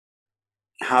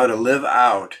how to live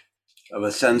out of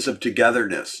a sense of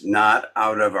togetherness, not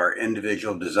out of our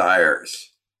individual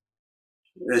desires.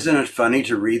 Isn't it funny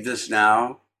to read this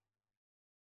now?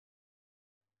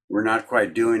 We're not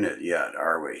quite doing it yet,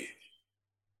 are we?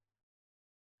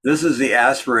 This is the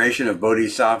aspiration of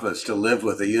bodhisattvas, to live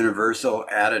with a universal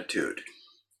attitude,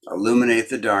 illuminate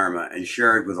the Dharma, and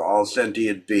share it with all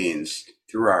sentient beings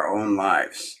through our own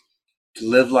lives. To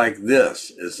live like this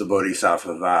is the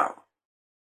bodhisattva vow.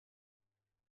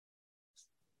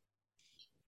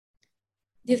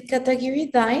 Did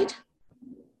Katagiri died?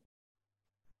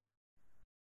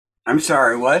 I'm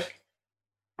sorry, what?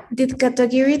 Did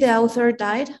Katagiri, the author,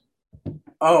 died?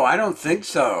 Oh, I don't think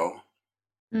so.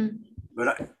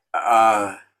 But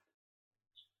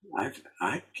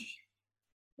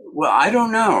well, I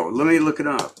don't know. Let me look it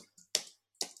up.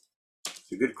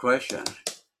 It's a good question.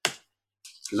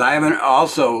 Because I haven't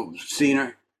also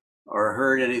seen or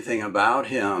heard anything about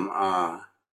him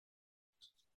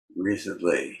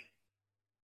recently.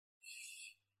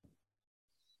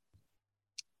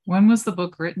 When was the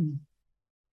book written?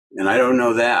 And I don't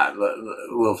know that.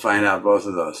 We'll find out both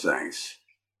of those things.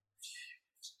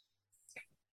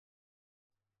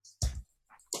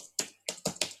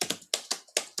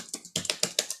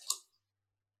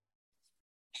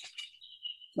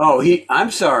 Oh,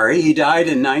 I'm sorry, he died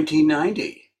in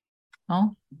 1990.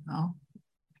 Oh, no.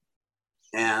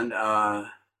 And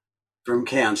from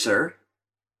cancer,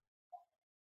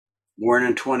 born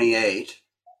in 28.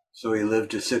 So he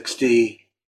lived to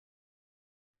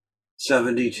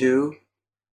 72.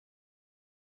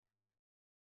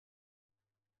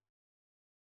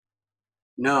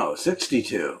 No,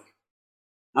 62.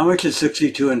 How much is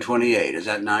 62 and 28? Is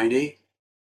that 90?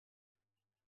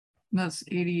 That's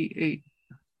 88.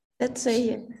 Let's say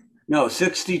it. No,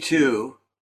 62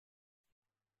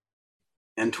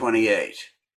 and 28.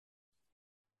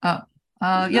 Yep.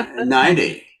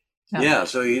 90. Yeah. Yeah,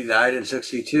 so he died in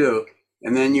 62.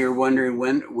 And then you're wondering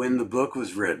when the book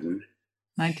was written.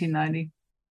 1990.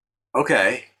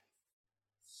 Okay.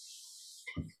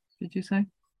 Did you say?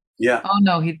 Yeah. Oh,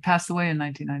 no, he passed away in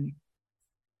 1990.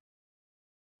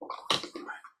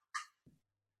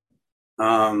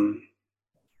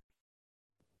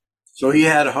 So he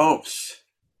had hopes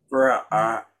for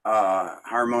a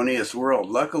harmonious world.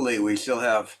 Luckily, we still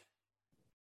have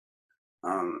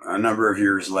a number of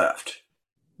years left.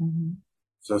 Mm-hmm.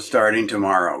 So starting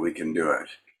tomorrow, we can do it.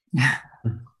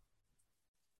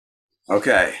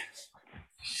 Okay.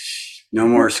 No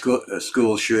more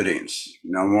school shootings.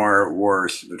 No more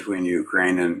wars between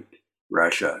Ukraine and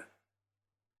Russia.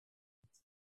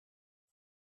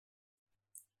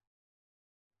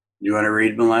 You want to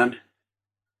read, Milan?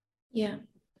 Yeah.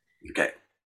 Okay.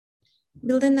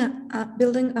 Building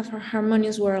a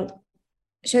harmonious world.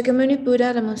 Shakyamuni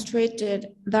Buddha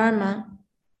demonstrated Dharma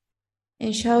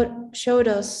and showed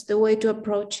us the way to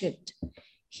approach it.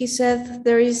 He said,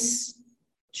 there is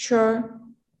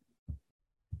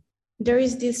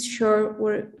this shore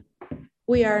where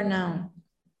we are now,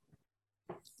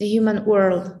 the human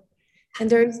world, and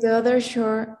there is the other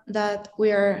shore that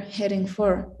we are heading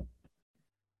for.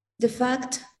 The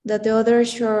fact that the other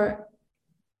shore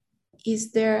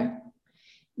is there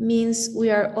means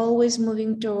we are always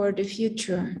moving toward the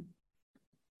future.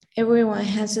 Everyone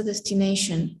has a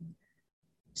destination.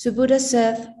 So Buddha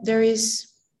said there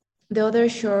is the other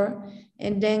shore,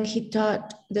 and then he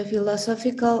taught the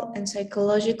philosophical and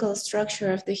psychological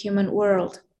structure of the human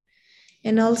world,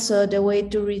 and also the way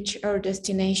to reach our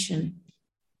destination.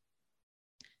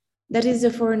 That is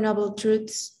the Four Noble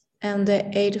Truths and the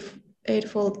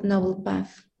Eightfold Noble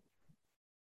Path.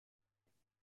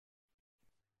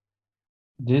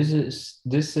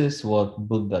 This is what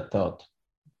Buddha taught.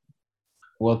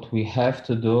 What we have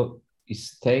to do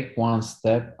is take one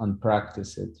step and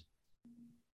practice it.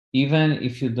 Even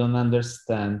if you don't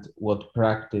understand what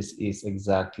practice is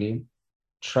exactly,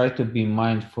 try to be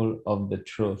mindful of the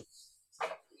truth.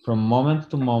 From moment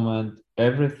to moment,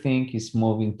 everything is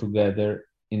moving together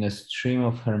in a stream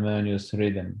of harmonious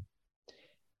rhythm.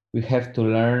 We have to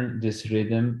learn this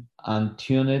rhythm and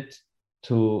tune it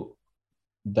to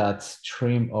that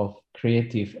stream of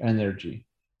creative energy,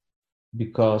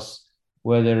 because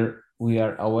whether we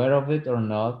are aware of it or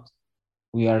not,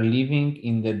 we are living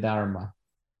in the Dharma.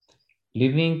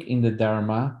 Living in the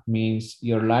Dharma means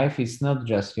your life is not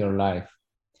just your life.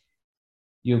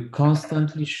 You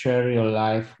constantly share your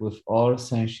life with all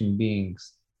sentient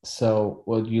beings. So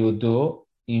what you do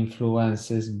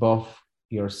influences both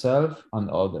yourself and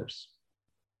others.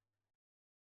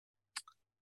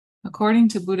 According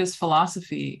to Buddhist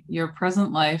philosophy, your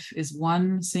present life is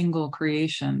one single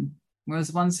creation,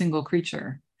 was one single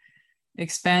creature,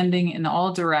 expanding in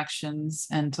all directions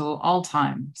and to all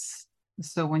times.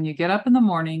 So when you get up in the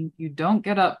morning, you don't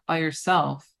get up by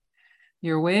yourself.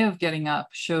 Your way of getting up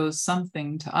shows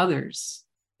something to others.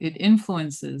 It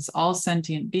influences all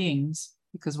sentient beings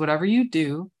because whatever you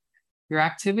do, your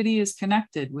activity is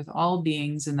connected with all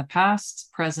beings in the past,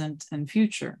 present, and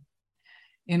future.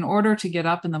 In order to get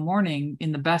up in the morning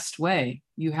in the best way,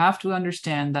 you have to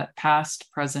understand that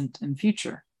past, present, and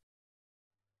future.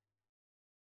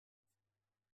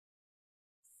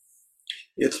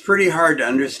 It's pretty hard to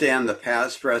understand the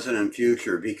past, present, and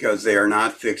future because they are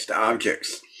not fixed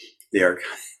objects. They are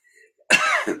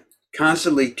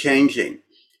constantly changing.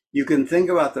 You can think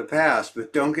about the past,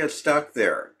 but don't get stuck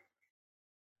there.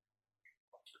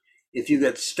 If you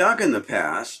get stuck in the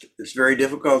past, it's very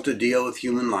difficult to deal with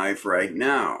human life right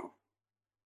now.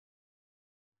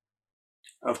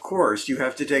 Of course, you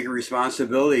have to take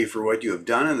responsibility for what you have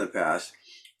done in the past,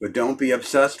 but don't be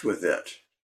obsessed with it.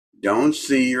 Don't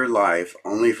see your life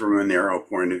only from a narrow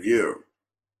point of view.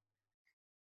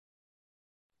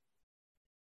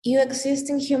 You exist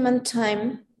in human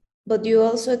time, but you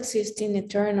also exist in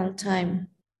eternal time.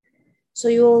 So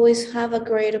you always have a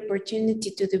great opportunity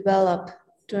to develop,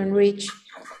 to enrich,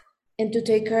 and to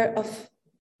take care of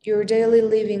your daily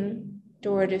living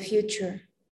toward the future.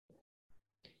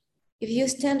 If you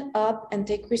stand up and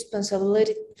take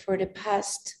responsibility for the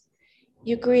past,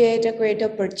 you create a great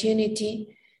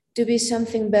opportunity to be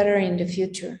something better in the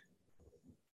future.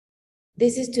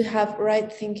 This is to have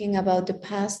right thinking about the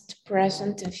past,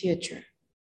 present, and future.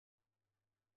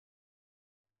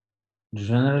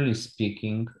 Generally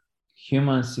speaking,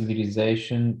 human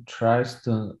civilization tries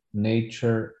to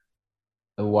nurture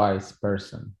a wise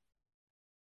person.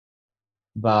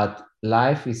 But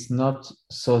life is not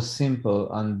so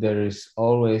simple and there is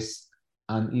always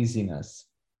uneasiness.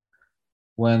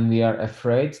 When we are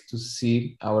afraid to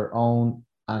see our own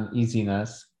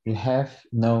uneasiness, we have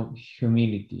no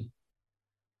humility.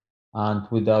 And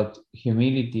without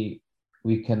humility,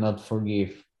 we cannot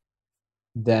forgive.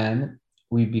 Then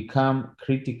we become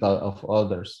critical of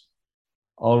others,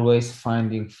 always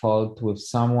finding fault with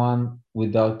someone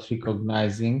without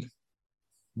recognizing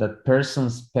that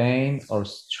person's pain or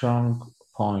strong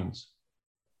points.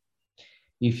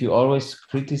 If you always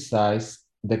criticize,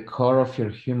 the core of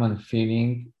your human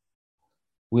feeling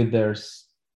withers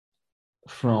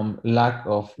from lack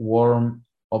of warm,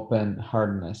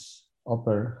 open-heartedness,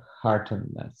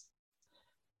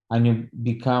 and you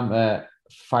become a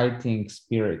fighting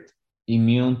spirit,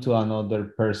 immune to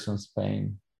another person's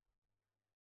pain.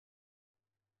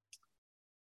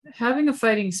 Having a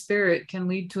fighting spirit can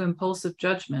lead to impulsive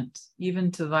judgment,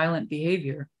 even to violent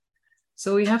behavior.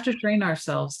 So we have to train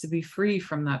ourselves to be free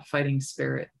from that fighting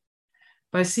spirit.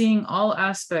 By seeing all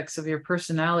aspects of your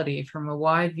personality from a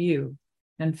wide view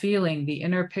and feeling the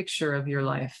inner picture of your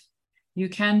life, you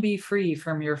can be free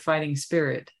from your fighting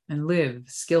spirit and live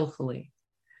skillfully,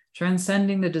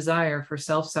 transcending the desire for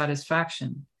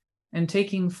self-satisfaction and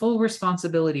taking full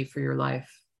responsibility for your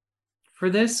life. For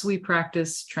this, we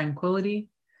practice tranquility,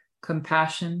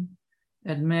 compassion,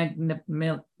 and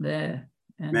magnanimity.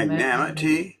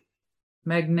 Magnanimity.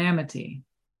 Magnanimity.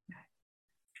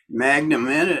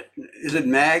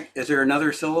 Is there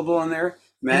another syllable in there?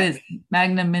 It is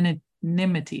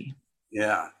magnanimity.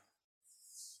 Yeah.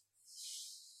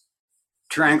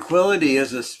 Tranquility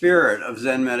is a spirit of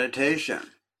Zen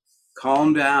meditation.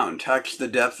 Calm down, touch the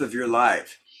depth of your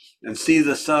life, and see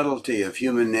the subtlety of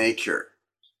human nature.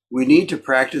 We need to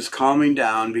practice calming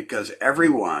down because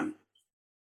everyone,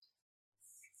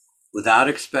 without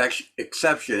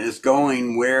exception, is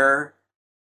going where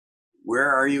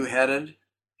are you heading?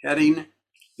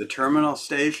 The terminal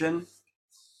station?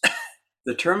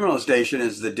 The terminal station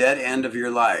is the dead end of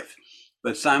your life.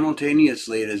 but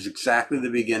simultaneously it is exactly the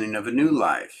beginning of a new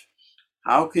life.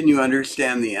 How can you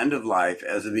understand the end of life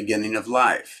as the beginning of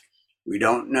life? We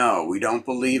don't know, we don't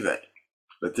believe it,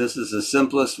 but this is the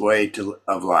simplest way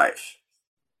of life.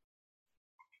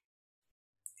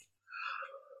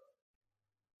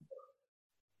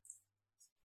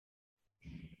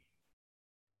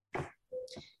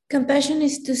 Compassion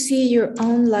is to see your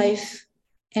own life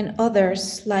and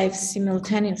others' lives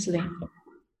simultaneously.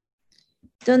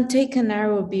 Don't take a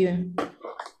narrow view.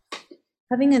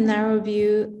 Having a narrow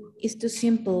view is too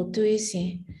simple, too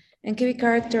easy, and can be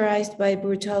characterized by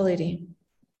brutality.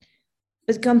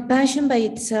 But compassion by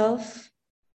itself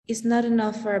is not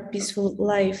enough for a peaceful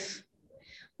life.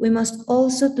 We must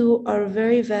also do our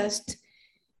very best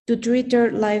to treat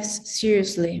our lives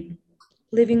seriously,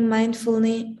 living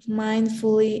mindfully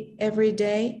every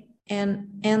day and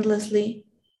endlessly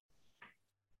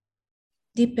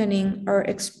deepening our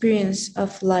experience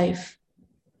of life.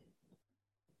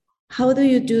 How do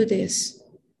you do this?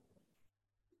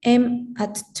 Aim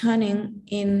at tuning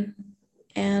in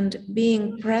and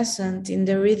being present in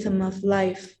the rhythm of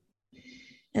life,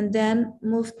 and then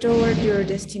move toward your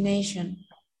destination.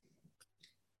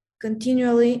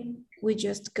 Continually, we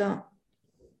just go.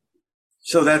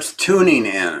 So that's tuning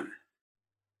in.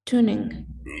 Tuning.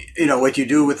 You know, what you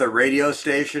do with a radio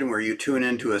station where you tune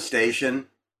into a station.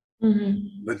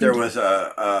 Mm-hmm. But there was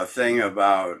a thing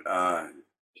about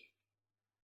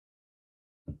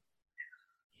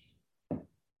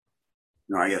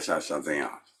no, I guess that's something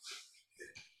else.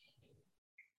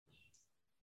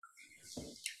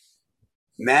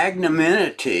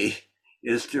 Magnanimity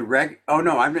is to oh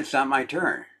no, it's not my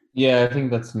turn. Yeah, I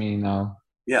think that's me now.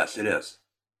 Yes, it is.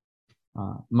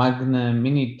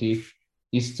 Magnanimity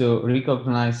is to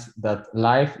recognize that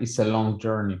life is a long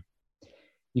journey.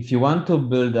 If you want to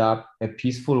build up a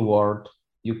peaceful world,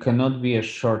 you cannot be a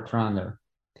short runner.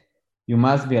 You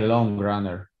must be a long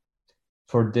runner.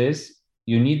 For this,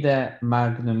 you need a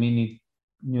magnanimous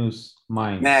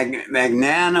mind.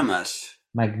 Magnanimous.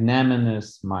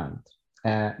 Magnanimous mind.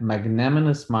 A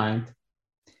magnanimous mind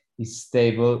is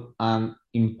stable and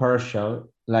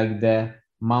impartial like the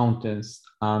mountains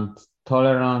and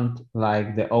tolerant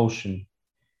like the ocean,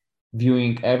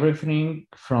 viewing everything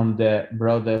from the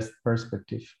broadest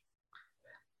perspective.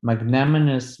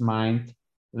 Magnanimous mind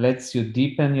lets you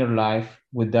deepen your life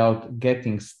without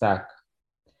getting stuck.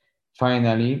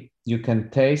 Finally, you can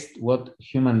taste what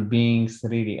human beings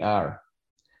really are.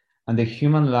 And the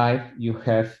human life you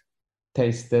have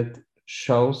tasted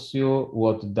shows you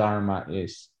what Dharma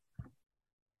is.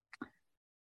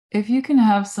 If you can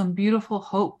have some beautiful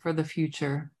hope for the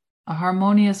future, a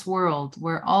harmonious world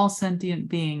where all sentient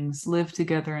beings live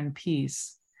together in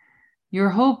peace, your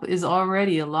hope is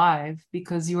already alive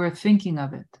because you are thinking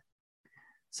of it.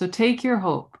 So take your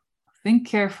hope, think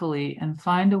carefully, and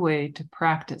find a way to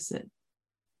practice it.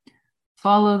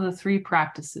 Follow the three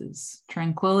practices: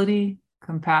 tranquility,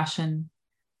 compassion,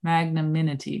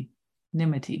 magnanimity,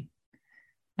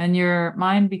 and your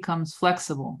mind becomes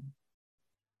flexible.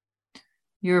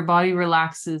 Your body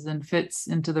relaxes and fits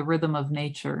into the rhythm of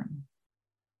nature.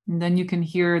 And then you can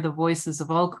hear the voices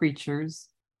of all creatures,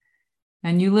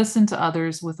 and you listen to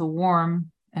others with a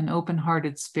warm and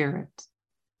open-hearted spirit.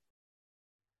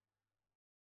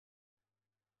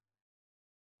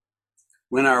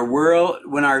 When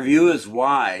our view is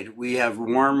wide, we have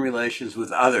warm relations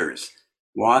with others,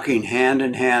 walking hand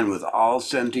in hand with all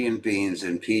sentient beings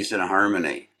in peace and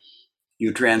harmony.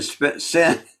 You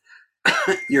transcend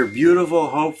your beautiful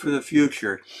hope for the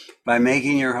future by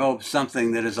making your hope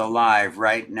something that is alive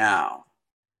right now.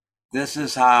 This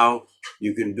is how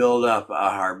you can build up a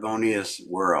harmonious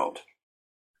world.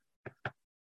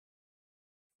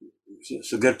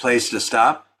 It's a good place to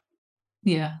stop.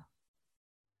 Yeah.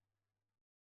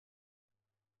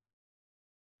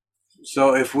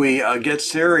 So if we get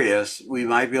serious, we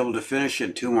might be able to finish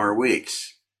in 2 more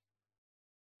weeks.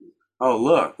 Oh,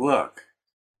 look.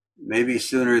 Maybe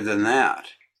sooner than that.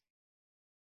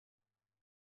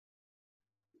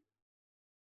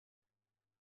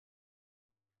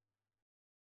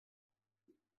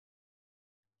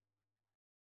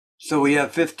 So we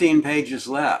have 15 pages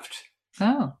left.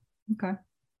 Oh, okay.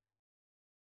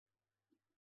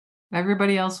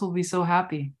 Everybody else will be so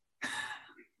happy.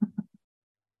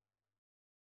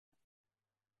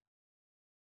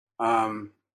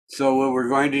 So what we're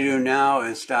going to do now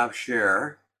is stop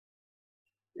share,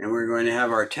 and we're going to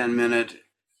have our 10-minute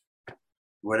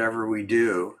whatever we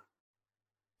do.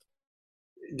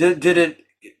 Did it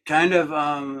kind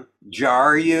of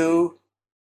jar you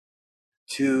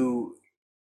to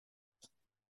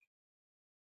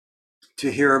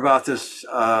hear about this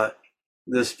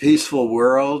this peaceful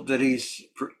world that he's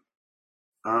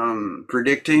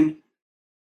predicting?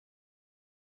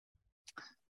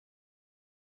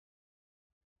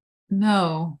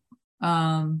 No.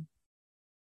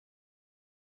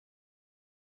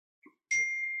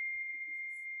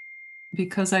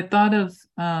 Because I thought of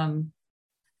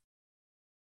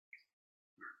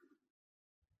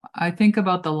I think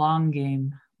about the long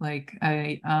game. Like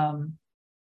I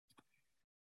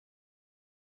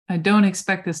don't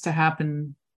expect this to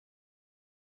happen,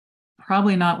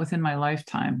 probably not within my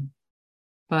lifetime,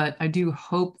 but I do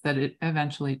hope that it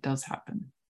eventually does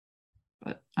happen.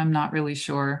 But I'm not really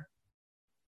sure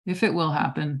if it will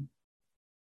happen.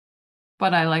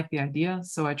 But I like the idea,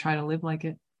 so I try to live like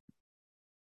it.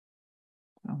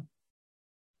 So.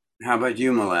 How about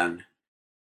you, Milan?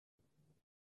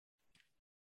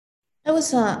 I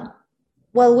was,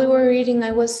 while we were reading,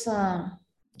 I was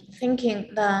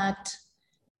thinking that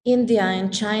India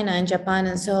and China and Japan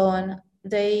and so on,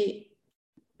 they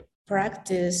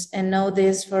practice and know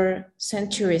this for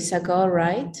centuries ago,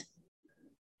 right?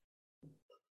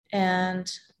 And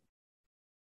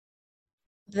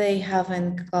they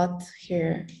haven't got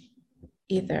here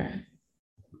either.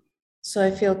 So I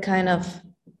feel kind of,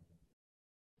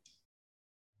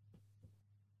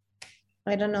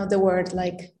 I don't know the word,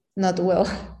 like not well.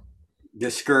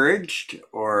 Discouraged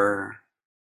or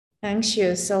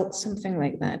Anxious, so something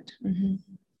like that. Mm-hmm.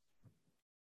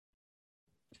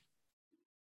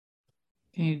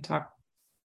 Can you talk?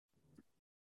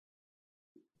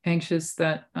 Anxious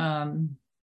that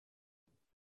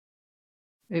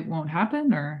it won't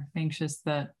happen, or anxious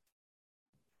that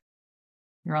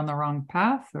you're on the wrong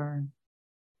path, or?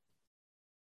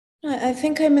 I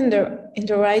think I'm in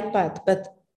the right path,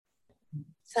 but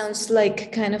sounds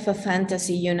like kind of a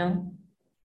fantasy, you know,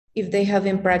 if they have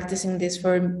been practicing this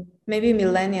for maybe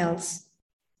millennials.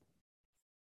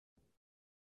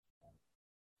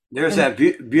 there's that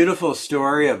beautiful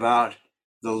story about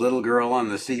the little girl on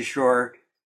the seashore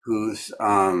who's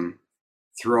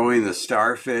throwing the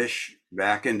starfish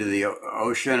back into the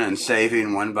ocean and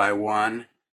saving one by one.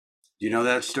 Do you know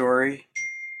that story?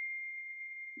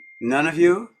 None of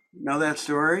you know that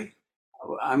story?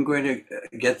 I'm going to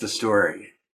get the story.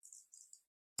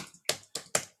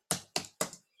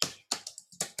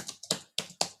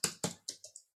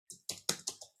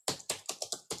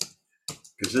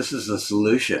 Because this is the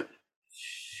solution.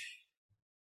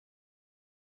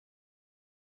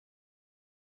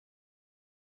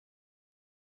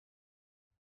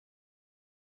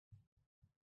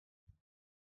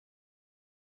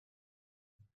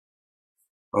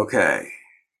 Okay.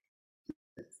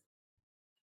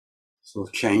 So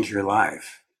change your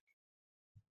life.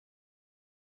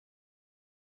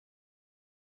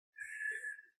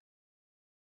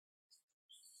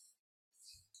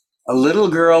 A little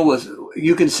girl was,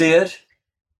 you can see it?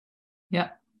 Yeah.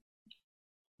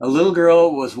 A little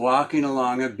girl was walking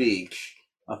along a beach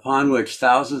upon which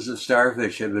thousands of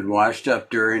starfish had been washed up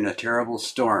during a terrible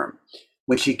storm.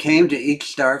 When she came to each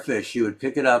starfish, she would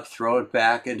pick it up, throw it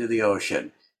back into the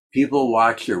ocean. People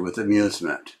watched her with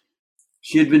amusement.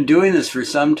 She had been doing this for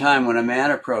some time when a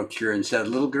man approached her and said,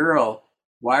 "Little girl,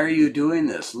 why are you doing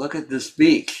this? Look at this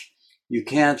beach. You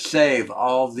can't save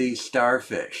all these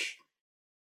starfish.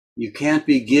 You can't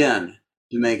begin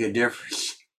to make a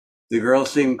difference." The girl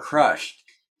seemed crushed,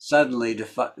 suddenly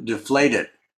deflated.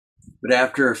 But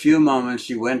after a few moments,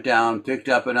 she went down, picked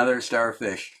up another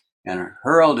starfish, and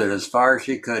hurled it as far as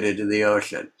she could into the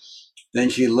ocean. Then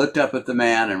she looked up at the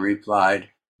man and replied,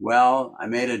 "Well, I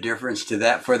made a difference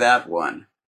for that one."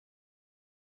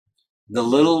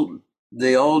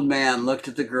 The old man looked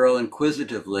at the girl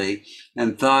inquisitively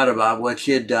and thought about what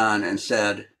she had done and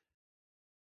said,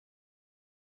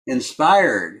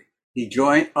 inspired, he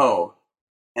joined,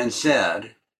 and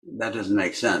said, that doesn't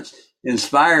make sense.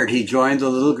 Inspired, he joined the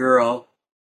little girl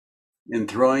in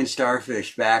throwing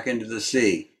starfish back into the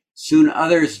sea. Soon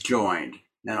others joined,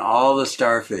 and all the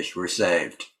starfish were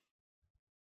saved.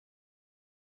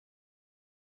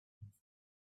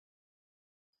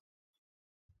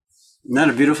 Isn't that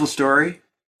a beautiful story?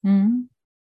 Mm-hmm.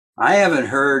 I haven't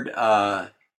heard,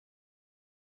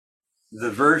 the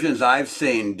versions I've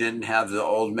seen didn't have the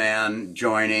old man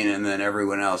joining and then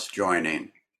everyone else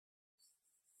joining.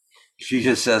 She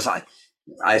just says,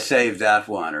 I saved that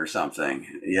one or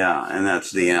something. Yeah, and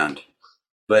that's the end.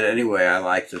 But anyway, I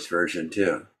like this version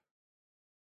too.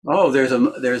 Oh,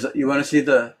 you want to see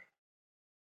the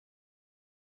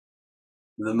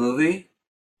movie?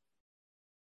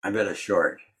 I bet it's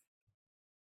short.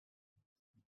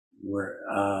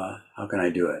 How can I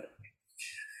do it?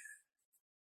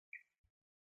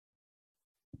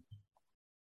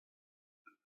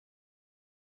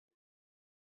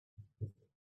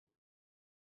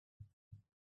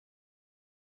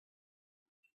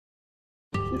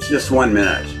 Just 1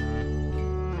 minute.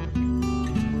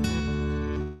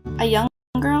 A young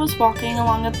girl was walking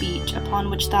along a beach upon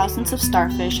which thousands of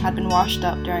starfish had been washed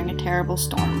up during a terrible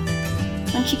storm.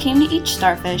 When she came to each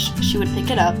starfish, she would pick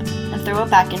it up and throw it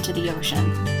back into the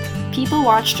ocean. People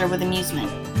watched her with amusement.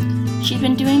 She'd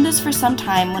been doing this for some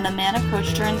time when a man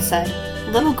approached her and said,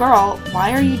 "Little girl,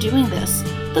 why are you doing this?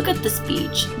 Look at this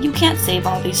beach. You can't save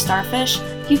all these starfish.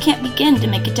 You can't begin to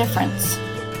make a difference."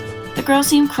 The girl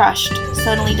seemed crushed,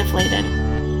 suddenly deflated.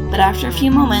 But after a few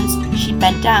moments, she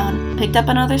bent down, picked up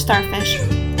another starfish,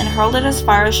 and hurled it as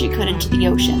far as she could into the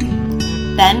ocean.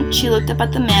 Then she looked up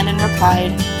at the man and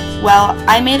replied, "Well,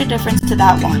 I made a difference to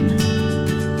that one."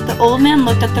 The old man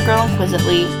looked at the girl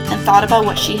inquisitively and thought about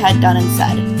what she had done and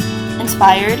said.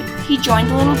 Inspired, he joined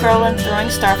the little girl in throwing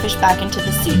starfish back into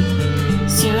the sea.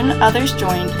 Soon others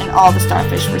joined and all the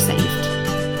starfish were saved.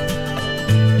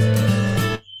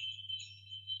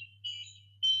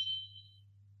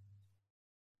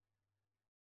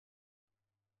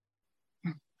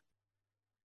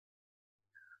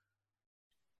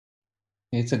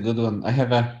 It's a good one. I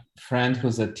have a friend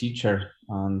who's a teacher,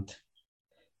 and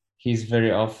he's very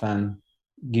often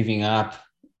giving up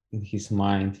in his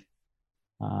mind.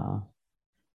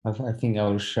 I think I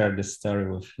will share the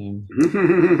story with him.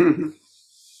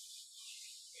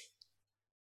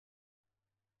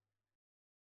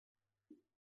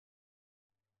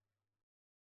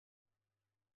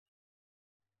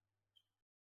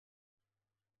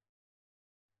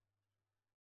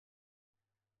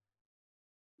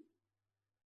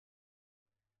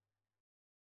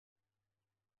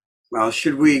 Well,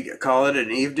 should we call it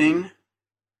an evening?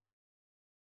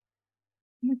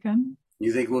 Okay.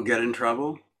 You think we'll get in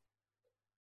trouble?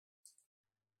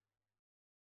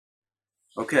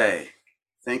 Okay.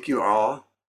 Thank you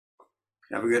all.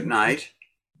 Have a good night.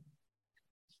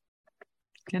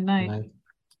 Good night. Night.